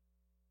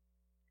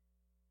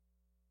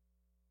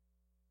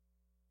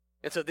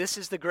 And so this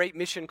is the great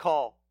mission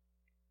call.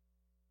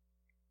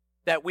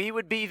 That we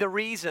would be the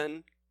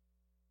reason,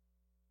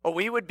 or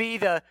we would be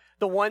the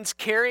ones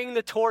carrying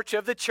the torch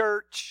of the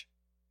church,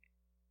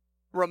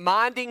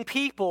 reminding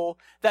people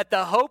that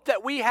the hope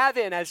that we have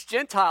in as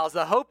Gentiles,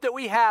 the hope that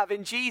we have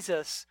in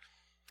Jesus,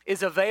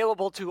 is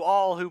available to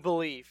all who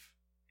believe.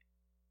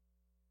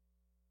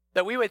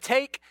 That we would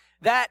take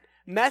that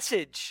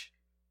message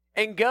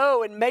and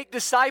go and make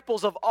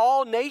disciples of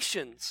all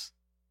nations,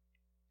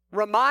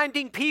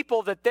 reminding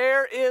people that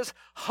there is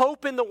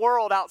hope in the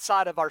world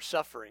outside of our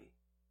suffering.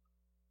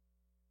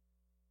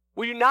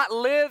 We do not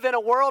live in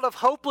a world of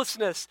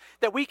hopelessness,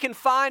 that we can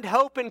find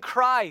hope in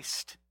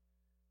Christ.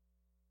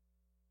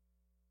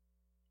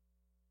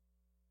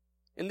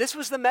 And this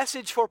was the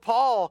message for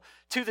Paul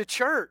to the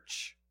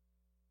church.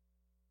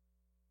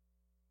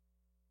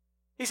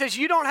 He says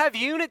you don't have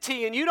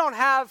unity and you don't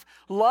have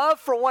love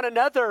for one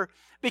another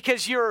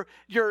because you're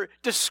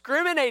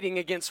discriminating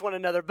against one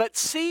another. But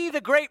see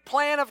the great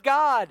plan of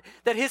God,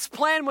 that his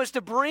plan was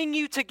to bring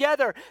you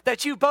together,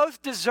 that you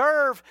both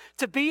deserve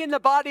to be in the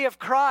body of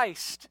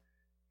Christ.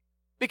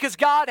 Because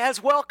God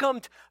has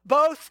welcomed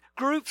both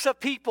groups of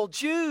people,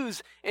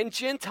 Jews and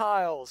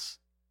Gentiles,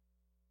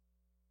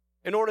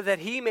 in order that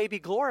he may be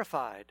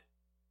glorified.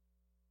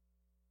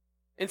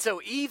 And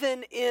so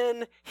even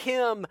in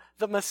him,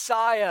 the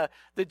Messiah,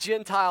 the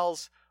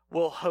Gentiles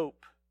will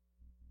hope.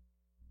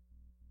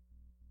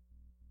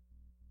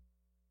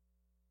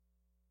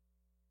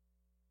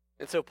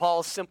 And so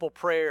Paul's simple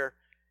prayer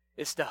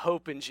is to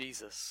hope in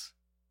Jesus.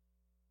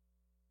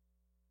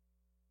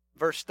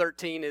 Verse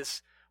 13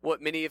 is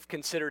what many have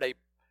considered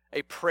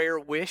a prayer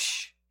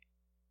wish.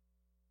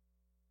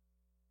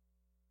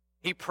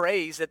 He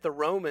prays that the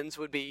Romans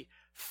would be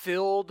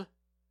filled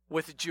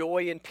with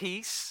joy and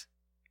peace,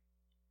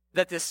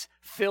 that this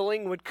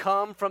filling would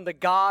come from the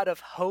God of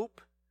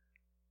hope,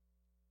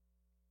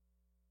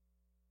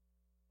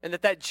 and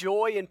that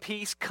joy and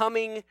peace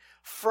coming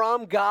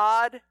from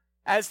God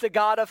as the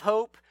God of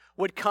hope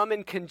would come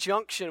in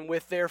conjunction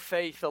with their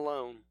faith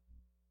alone.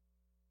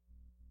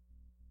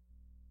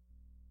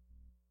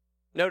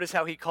 Notice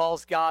how he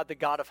calls God the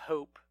God of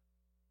hope.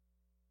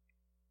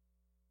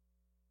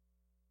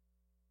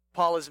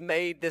 Paul has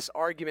made this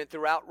argument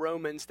throughout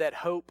Romans that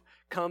hope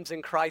comes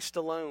in Christ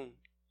alone.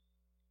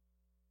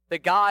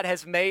 That God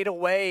has made a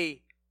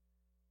way,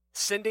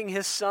 sending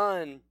his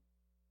Son.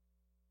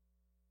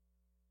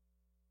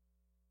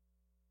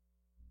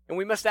 And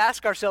we must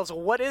ask ourselves,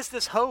 well, what is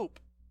this hope?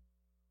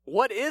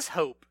 What is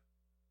hope?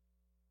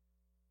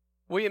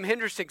 William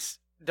Hendricks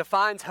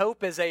defines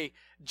hope as a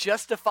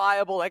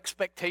justifiable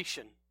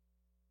expectation.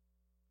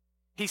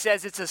 He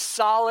says it's a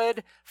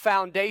solid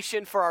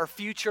foundation for our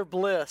future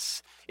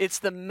bliss. It's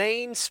the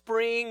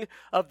mainspring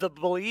of the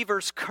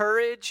believer's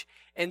courage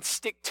and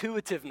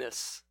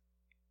stick-to-itiveness.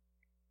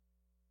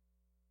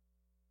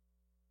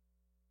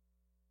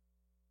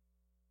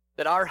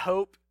 That our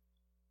hope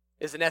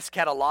is an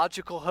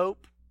eschatological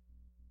hope.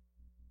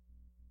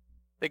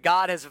 That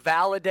God has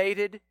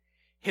validated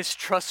his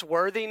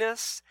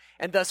trustworthiness,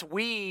 and thus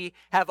we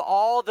have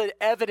all the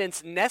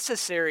evidence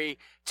necessary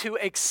to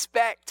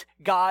expect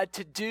God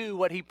to do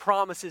what he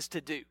promises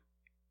to do.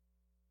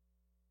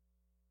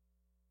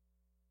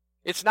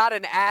 It's not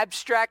an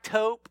abstract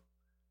hope,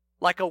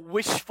 like a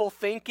wishful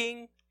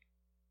thinking.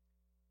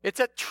 It's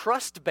a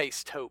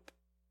trust-based hope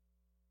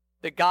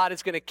that God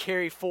is going to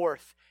carry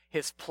forth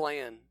his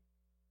plan.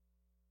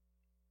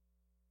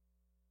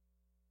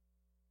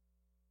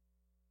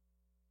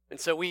 And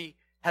so we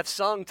have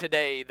sung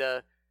today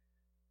the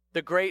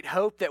great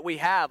hope that we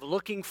have,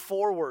 looking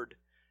forward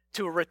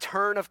to a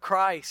return of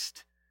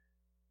Christ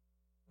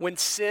when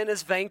sin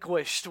is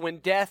vanquished, when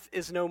death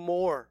is no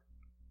more,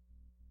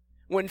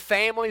 when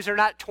families are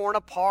not torn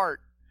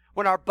apart,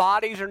 when our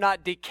bodies are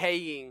not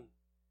decaying,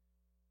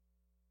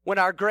 when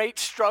our great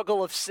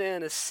struggle of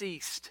sin has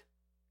ceased.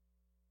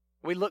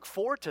 We look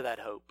forward to that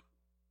hope.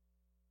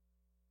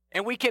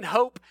 And we can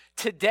hope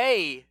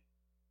today.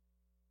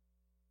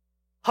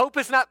 Hope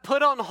is not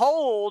put on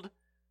hold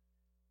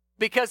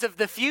because of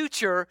the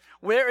future.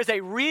 There is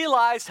a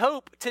realized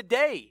hope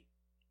today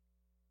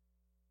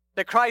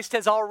that Christ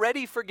has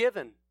already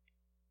forgiven.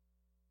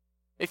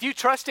 If you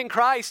trust in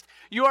Christ,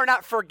 you are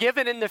not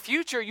forgiven in the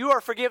future. You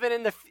are forgiven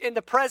in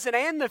the present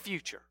and the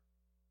future.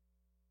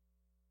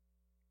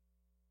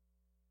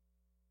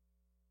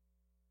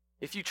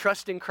 If you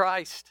trust in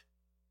Christ,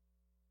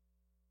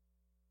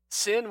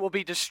 sin will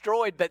be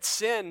destroyed, but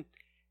sin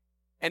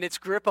and its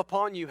grip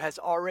upon you has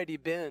already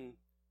been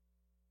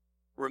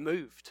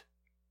removed.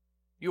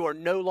 You are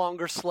no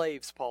longer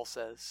slaves, Paul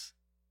says.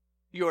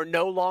 You are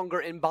no longer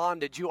in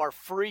bondage. You are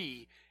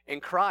free in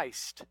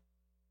Christ.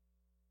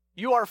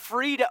 You are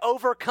free to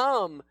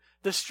overcome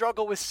the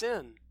struggle with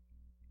sin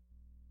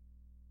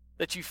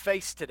that you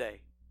face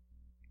today.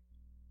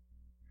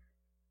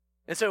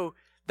 And so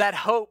that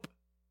hope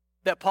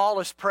that Paul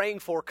is praying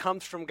for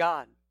comes from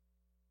God.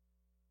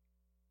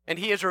 And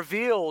he has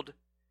revealed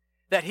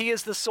that he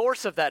is the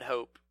source of that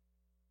hope.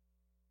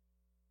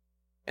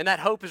 And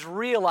that hope is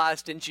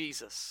realized in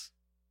Jesus.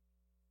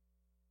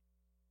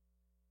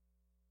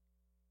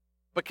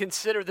 But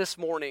consider this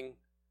morning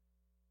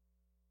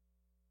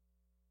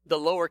the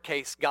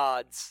lowercase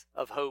gods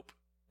of hope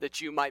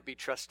that you might be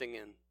trusting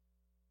in.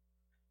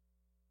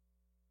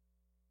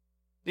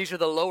 These are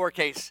the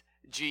lowercase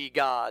g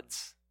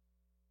gods.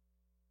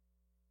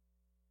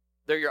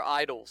 They're your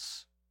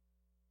idols.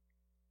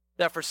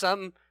 That for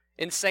some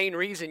insane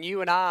reason,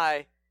 you and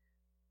I,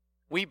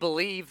 we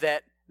believe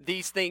that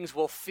these things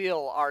will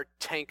fill our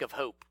tank of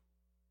hope.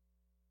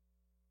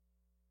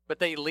 But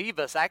they leave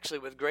us actually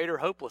with greater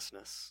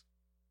hopelessness.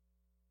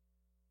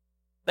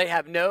 They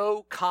have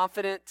no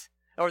confident,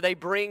 or they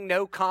bring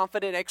no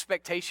confident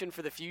expectation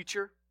for the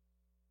future.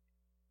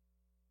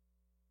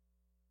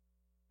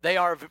 They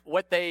are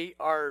what they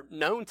are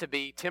known to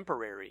be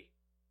temporary.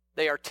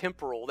 They are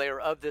temporal. They are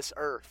of this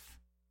earth.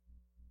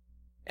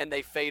 and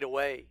they fade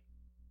away.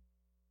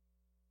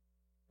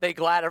 They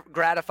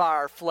gratify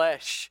our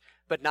flesh,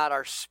 but not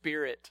our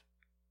spirit.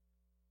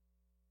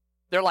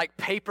 They're like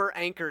paper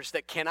anchors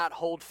that cannot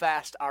hold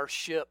fast our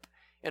ship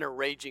in a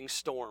raging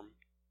storm.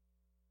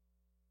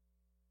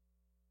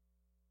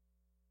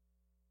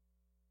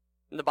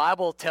 And the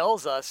Bible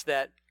tells us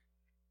that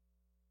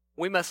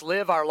we must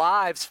live our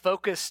lives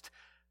focused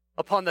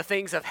upon the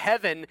things of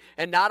heaven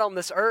and not on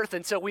this earth.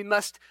 And so we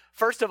must,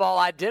 first of all,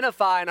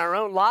 identify in our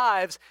own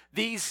lives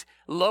these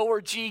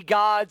lower G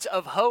gods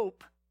of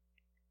hope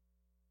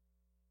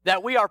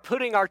that we are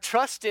putting our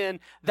trust in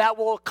that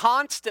will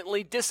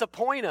constantly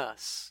disappoint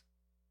us.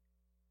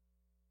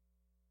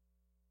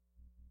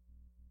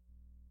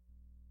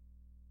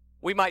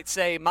 We might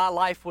say, my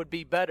life would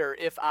be better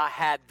if I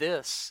had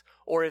this,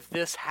 or if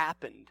this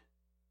happened.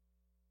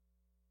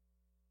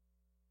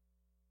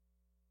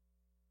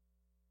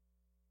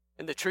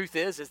 And the truth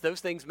is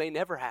those things may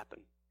never happen.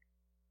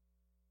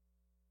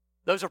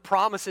 Those are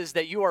promises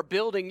that you are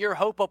building your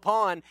hope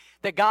upon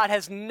that God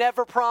has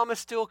never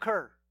promised to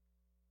occur.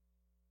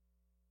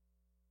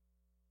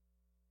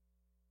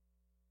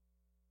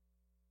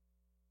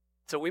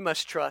 So we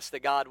must trust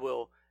that God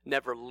will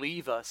never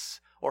leave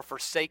us or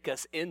forsake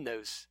us in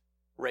those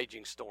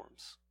raging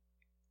storms.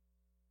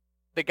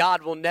 That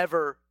God will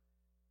never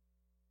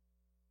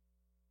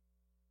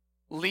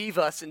leave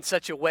us in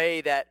such a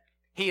way that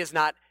He is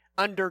not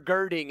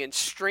undergirding and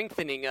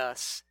strengthening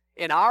us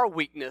in our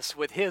weakness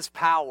with His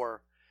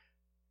power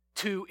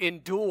to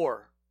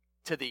endure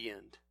to the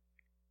end.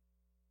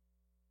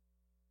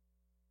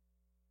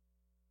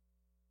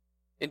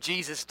 And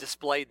Jesus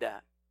displayed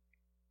that.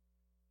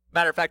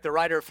 Matter of fact, the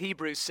writer of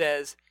Hebrews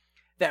says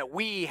that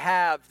we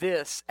have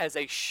this as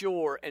a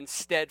sure and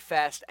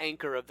steadfast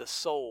anchor of the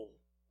soul.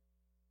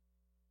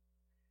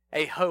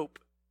 A hope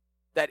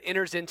that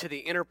enters into the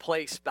inner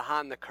place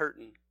behind the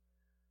curtain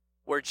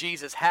where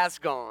Jesus has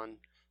gone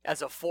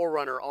as a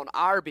forerunner on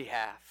our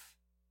behalf,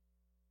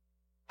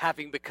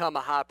 having become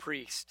a high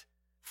priest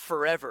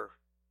forever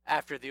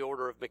after the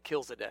order of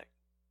Melchizedek.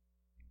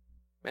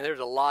 Man, there's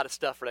a lot of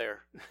stuff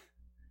there.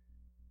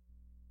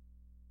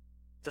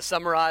 To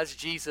summarize,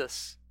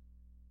 Jesus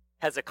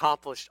has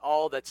accomplished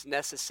all that's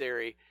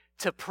necessary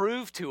to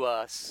prove to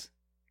us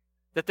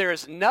that there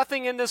is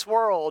nothing in this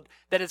world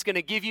that is going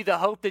to give you the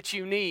hope that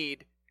you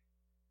need.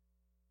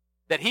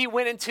 That He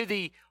went into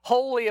the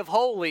Holy of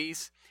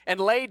Holies and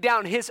laid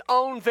down His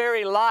own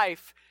very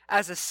life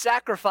as a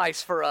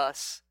sacrifice for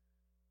us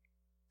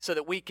so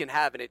that we can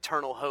have an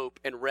eternal hope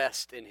and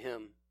rest in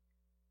Him.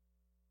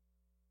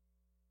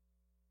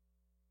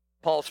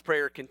 Paul's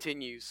prayer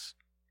continues.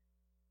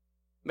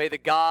 May the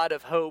God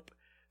of hope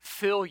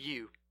fill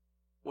you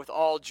with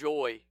all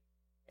joy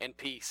and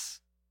peace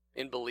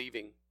in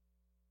believing.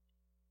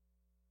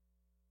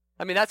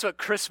 I mean, that's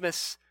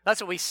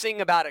what we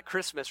sing about at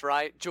Christmas,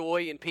 right?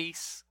 Joy and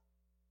peace.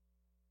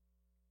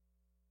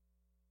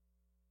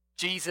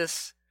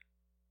 Jesus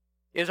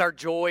is our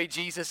joy.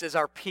 Jesus is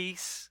our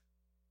peace.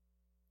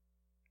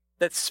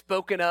 That's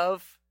spoken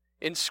of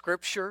in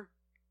Scripture.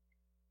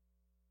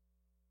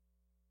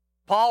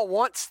 Paul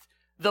wants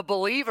the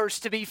believers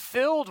to be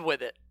filled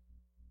with it.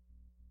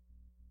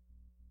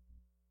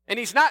 And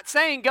he's not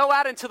saying go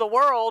out into the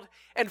world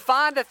and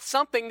find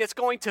something that's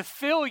going to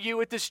fill you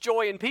with this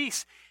joy and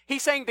peace.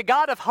 He's saying the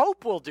God of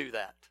hope will do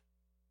that.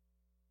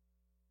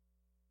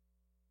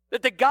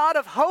 That the God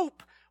of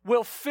hope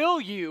will fill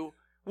you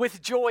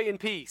with joy and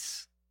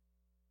peace.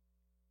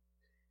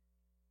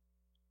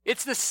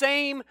 It's the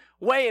same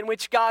way in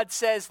which God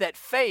says that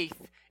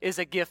faith is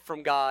a gift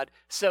from God,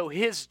 so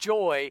His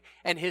joy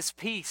and His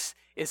peace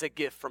is a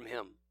gift from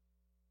Him.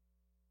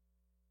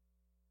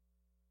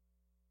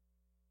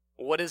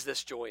 What is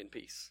this joy and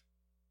peace?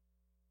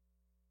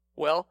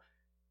 Well,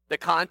 the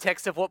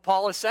context of what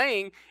Paul is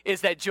saying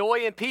is that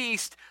joy and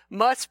peace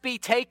must be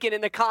taken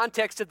in the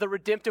context of the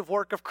redemptive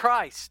work of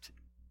Christ.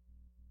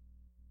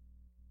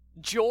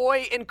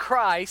 Joy in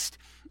Christ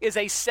is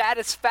a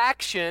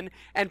satisfaction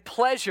and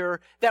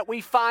pleasure that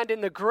we find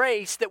in the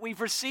grace that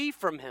we've received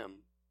from Him.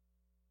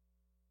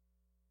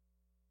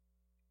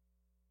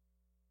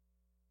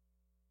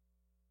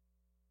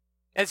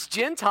 As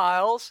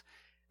Gentiles,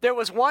 there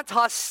was once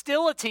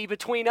hostility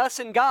between us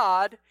and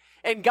God's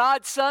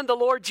Son, the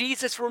Lord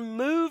Jesus,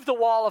 removed the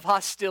wall of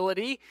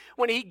hostility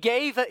when He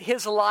gave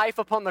His life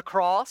upon the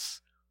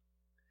cross.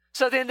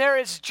 So then there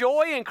is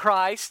joy in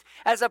Christ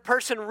as a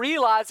person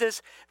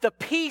realizes the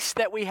peace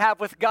that we have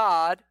with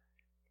God,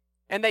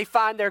 and they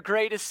find their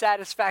greatest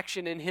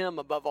satisfaction in Him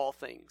above all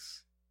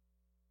things.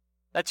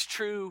 That's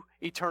true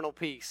eternal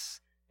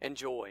peace and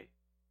joy.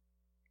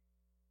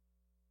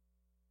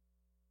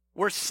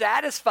 We're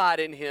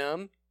satisfied in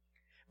Him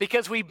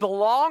because we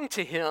belong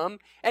to Him,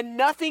 and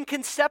nothing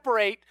can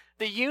separate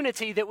the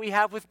unity that we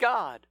have with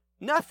God.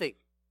 Nothing.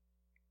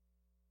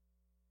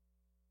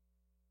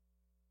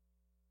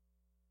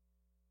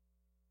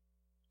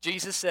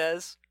 Jesus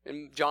says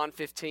in John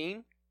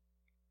 15,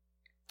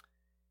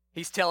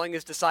 He's telling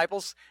His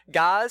disciples,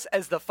 guys,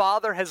 as the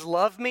Father has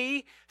loved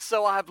me,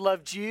 so I've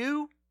loved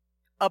you.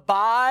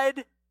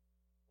 Abide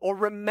or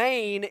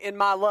remain in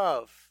my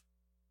love.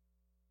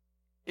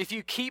 If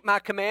you keep my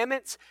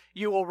commandments,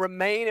 you will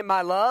remain in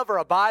my love or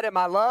abide in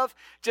my love,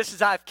 just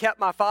as I have kept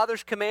my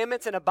Father's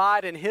commandments and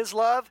abide in his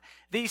love.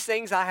 These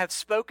things I have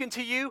spoken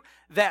to you,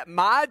 that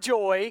my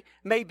joy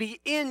may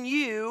be in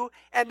you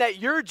and that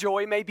your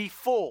joy may be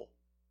full.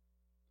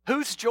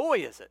 Whose joy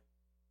is it?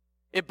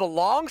 It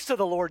belongs to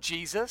the Lord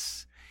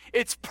Jesus.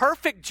 It's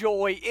perfect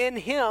joy in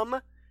him,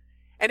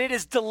 and it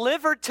is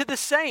delivered to the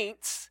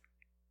saints,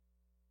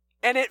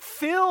 and it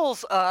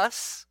fills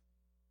us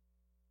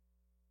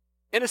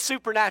in a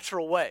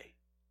supernatural way.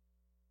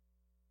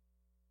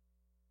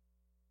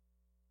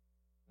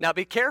 Now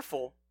be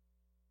careful.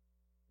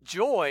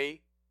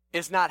 Joy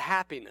is not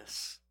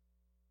happiness.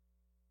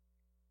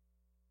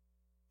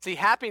 See,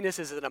 happiness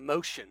is an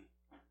emotion.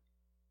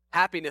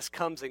 Happiness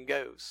comes and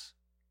goes.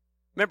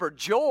 Remember,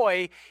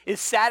 joy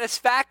is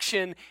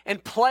satisfaction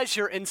and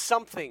pleasure in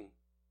something.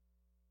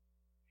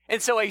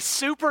 And so a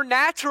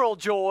supernatural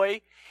joy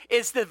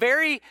is the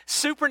very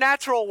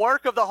supernatural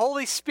work of the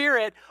Holy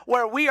Spirit,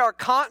 where we are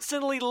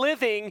constantly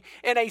living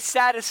in a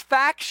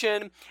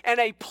satisfaction and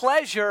a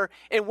pleasure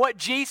in what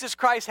Jesus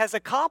Christ has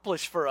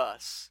accomplished for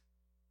us.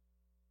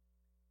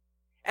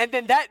 And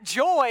then that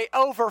joy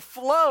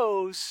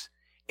overflows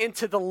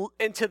into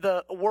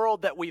the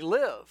world that we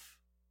live.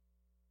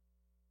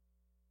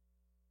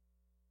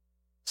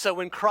 So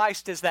when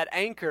Christ is that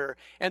anchor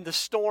and the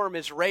storm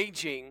is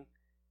raging,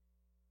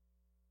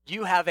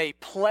 you have a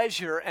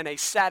pleasure and a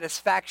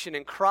satisfaction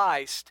in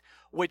Christ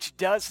which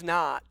does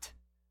not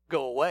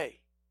go away.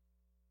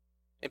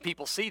 And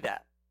people see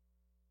that.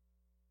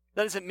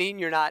 That doesn't mean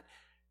you're not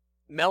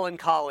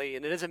melancholy,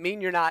 and it doesn't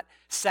mean you're not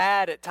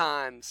sad at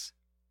times,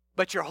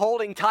 but you're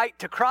holding tight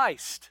to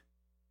Christ.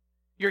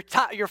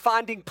 You're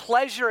finding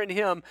pleasure in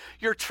him.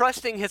 You're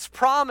trusting his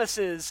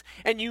promises,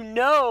 and you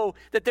know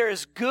that there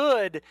is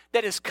good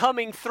that is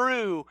coming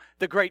through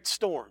the great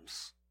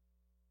storms.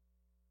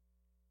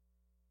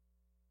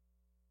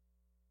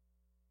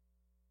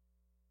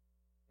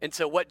 And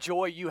so what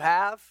joy you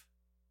have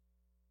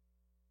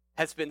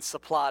has been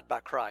supplied by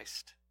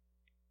Christ.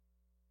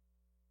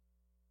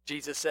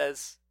 Jesus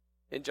says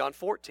in John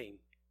 14,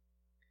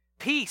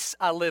 "Peace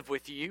I live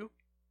with you,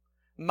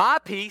 my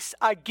peace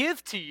I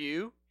give to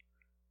you.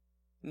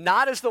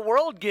 Not as the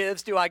world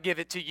gives do I give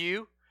it to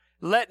you.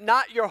 Let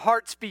not your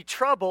hearts be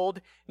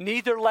troubled,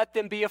 neither let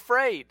them be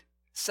afraid."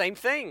 Same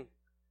thing.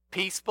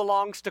 Peace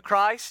belongs to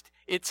Christ.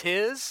 It's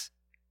his.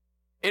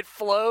 It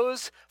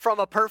flows from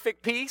a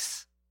perfect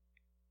peace.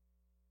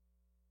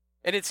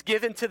 And it's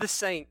given to the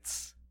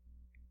saints.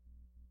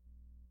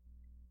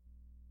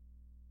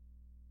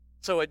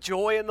 So a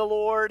joy in the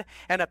Lord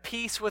and a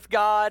peace with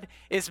God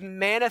is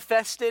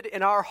manifested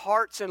in our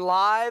hearts and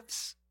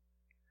lives.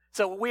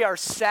 So we are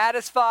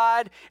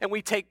satisfied and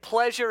we take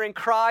pleasure in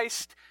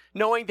Christ,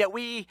 knowing that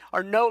we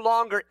are no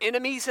longer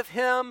enemies of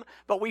him,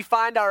 but we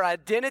find our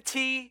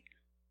identity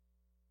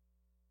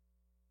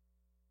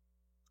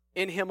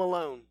in him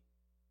alone.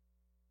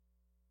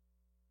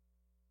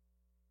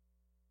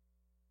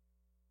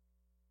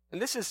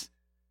 And this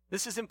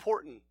is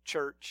important,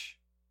 church.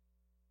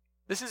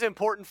 This is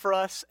important for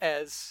us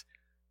as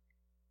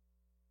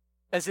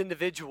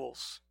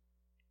individuals.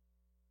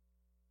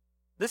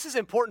 This is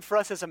important for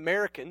us as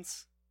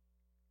Americans.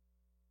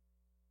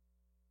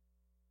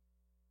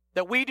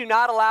 That we do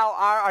not allow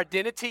our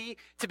identity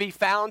to be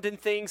found in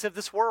things of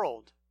this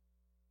world.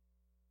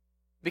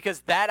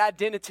 Because that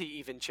identity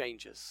even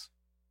changes.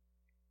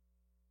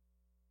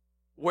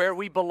 Where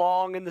we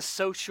belong in the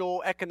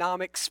social,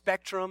 economic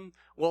spectrum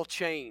will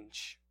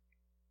change.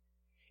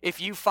 If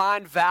you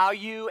find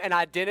value and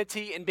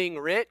identity in being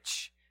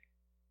rich,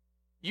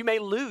 you may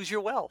lose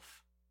your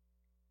wealth.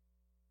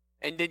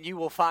 And then you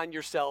will find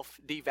yourself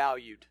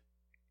devalued.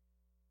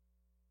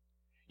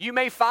 You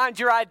may find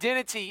your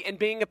identity in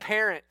being a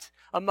parent,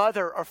 a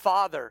mother or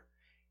father,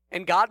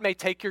 and God may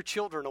take your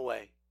children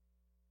away.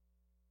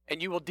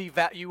 And you will be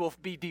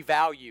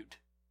devalued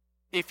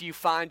if you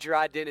find your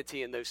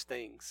identity in those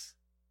things.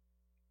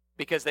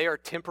 Because they are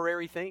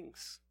temporary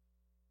things.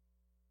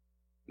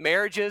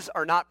 Marriages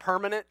are not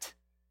permanent.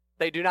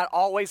 They do not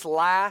always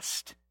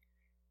last.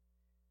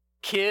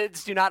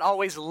 Kids do not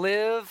always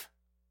live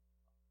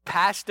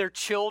past their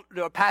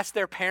children, or past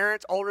their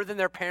parents, older than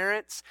their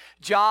parents.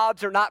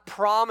 Jobs are not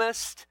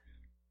promised.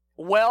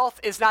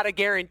 Wealth is not a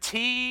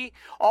guarantee.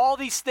 All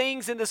these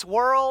things in this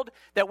world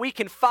that we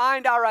can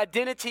find our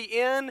identity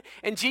in.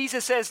 And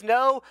Jesus says,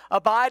 no,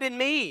 abide in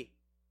me.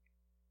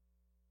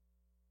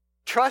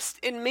 Trust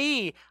in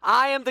me.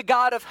 I am the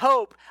God of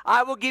hope.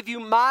 I will give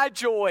you my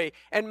joy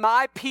and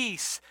my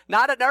peace.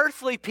 Not an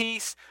earthly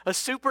peace, a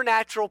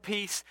supernatural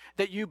peace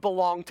that you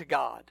belong to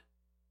God.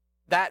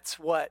 That's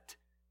what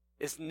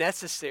is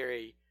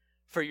necessary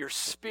for your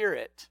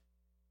spirit,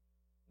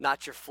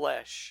 not your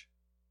flesh.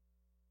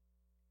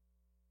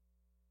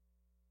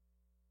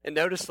 And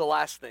notice the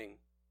last thing,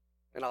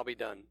 and I'll be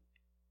done.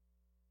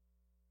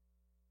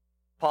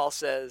 Paul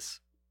says,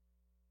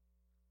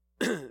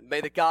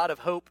 may the God of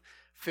hope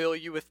fill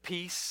you with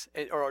peace,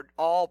 or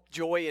all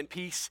joy and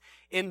peace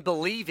in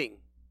believing.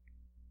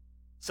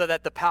 so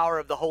that the power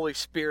of the Holy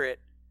Spirit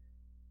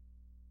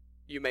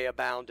you may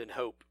abound in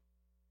hope.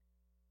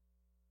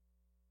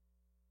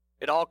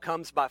 It all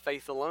comes by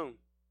faith alone.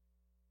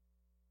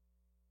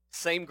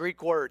 Same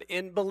Greek word,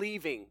 in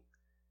believing,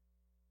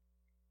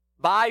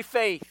 by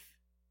faith,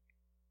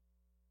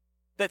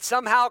 that's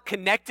somehow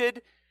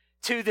connected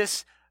to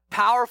this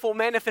powerful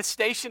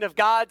manifestation of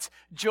God's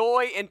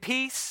joy and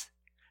peace.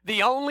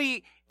 The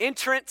only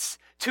entrance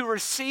to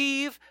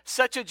receive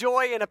such a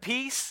joy and a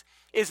peace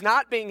is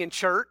not being in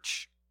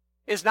church,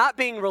 is not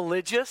being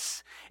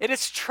religious. It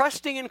is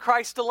trusting in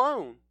Christ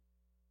alone.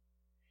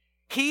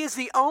 He is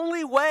the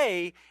only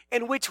way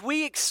in which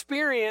we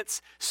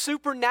experience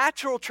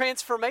supernatural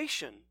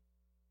transformation.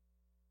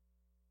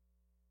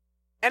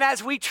 And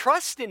as we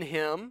trust in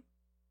Him,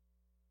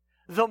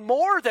 the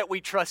more that we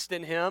trust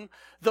in Him,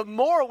 the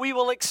more we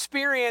will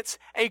experience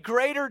a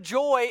greater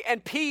joy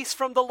and peace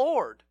from the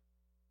Lord.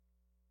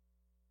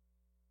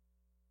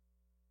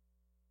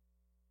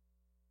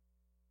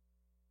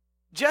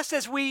 Just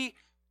as we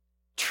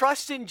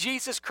trust in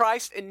Jesus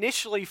Christ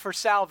initially for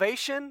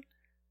salvation,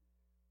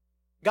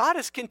 God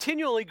is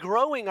continually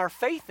growing our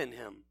faith in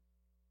Him.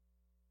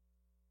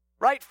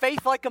 Right?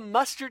 Faith like a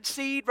mustard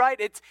seed, right?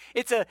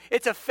 It's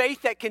a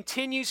faith that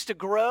continues to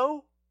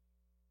grow.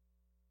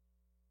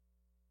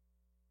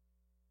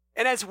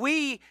 And as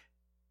we,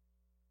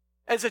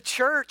 as a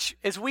church,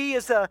 as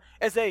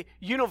a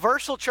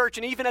universal church,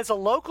 and even as a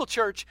local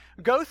church,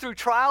 go through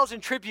trials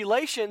and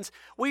tribulations,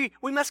 we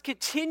must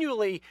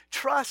continually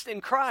trust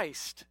in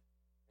Christ.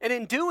 And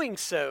in doing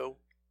so,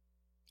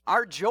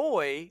 our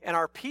joy and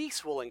our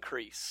peace will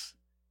increase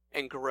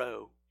and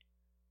grow,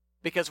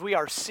 because we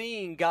are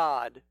seeing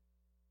God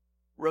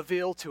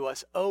reveal to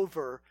us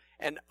over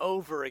and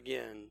over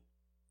again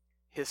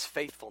His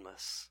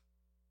faithfulness.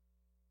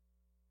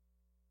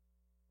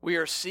 We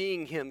are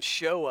seeing Him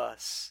show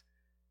us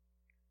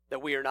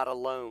that we are not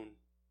alone,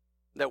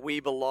 that we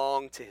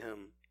belong to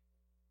Him.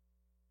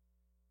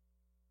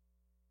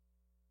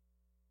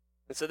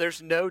 And so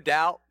there's no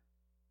doubt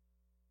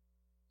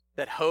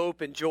that hope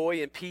and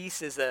joy and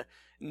peace is a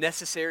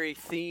necessary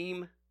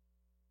theme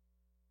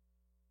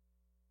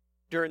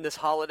during this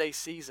holiday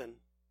season.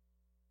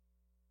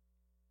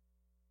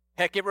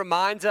 Heck, it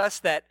reminds us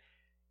that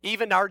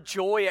even our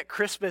joy at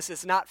Christmas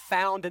is not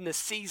found in the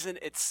season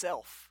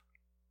itself.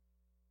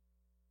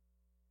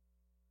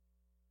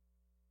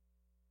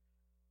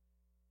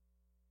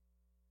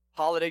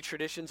 Holiday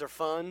traditions are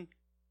fun.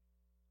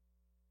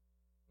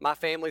 My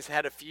family's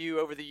had a few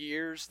over the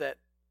years that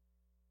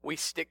we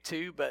stick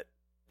to, but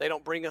they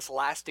don't bring us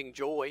lasting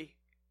joy.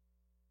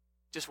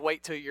 Just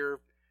wait till your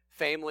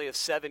family of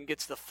 7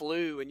 gets the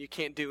flu and you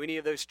can't do any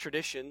of those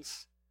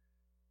traditions.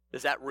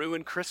 Does that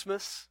ruin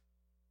Christmas?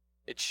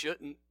 It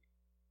shouldn't.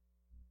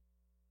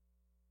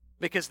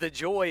 Because the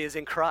joy is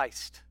in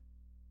Christ.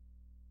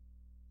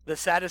 The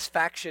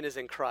satisfaction is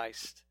in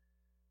Christ.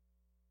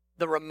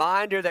 The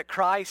reminder that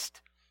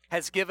Christ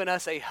has given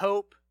us a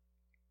hope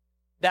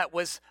that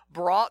was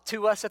brought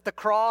to us at the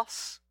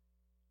cross,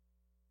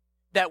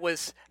 that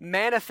was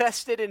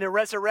manifested in a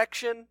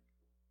resurrection,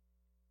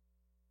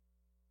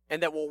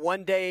 and that will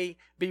one day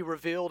be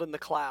revealed in the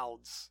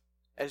clouds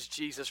as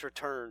Jesus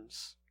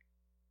returns.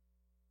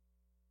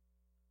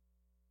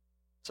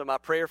 So my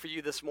prayer for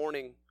you this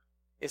morning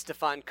is to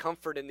find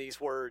comfort in these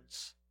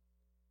words,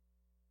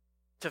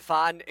 to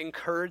find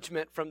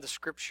encouragement from the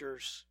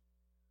Scriptures.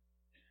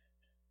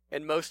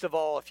 And most of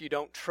all, if you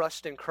don't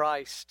trust in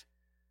Christ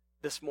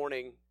this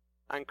morning,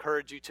 I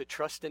encourage you to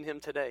trust in Him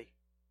today.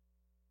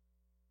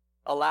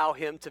 Allow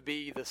Him to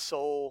be the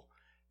sole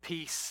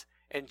peace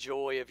and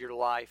joy of your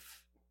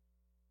life.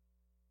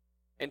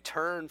 And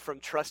turn from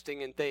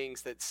trusting in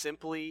things that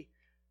simply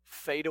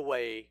fade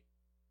away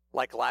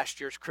like last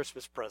year's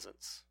Christmas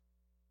presents.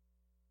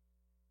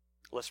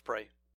 Let's pray.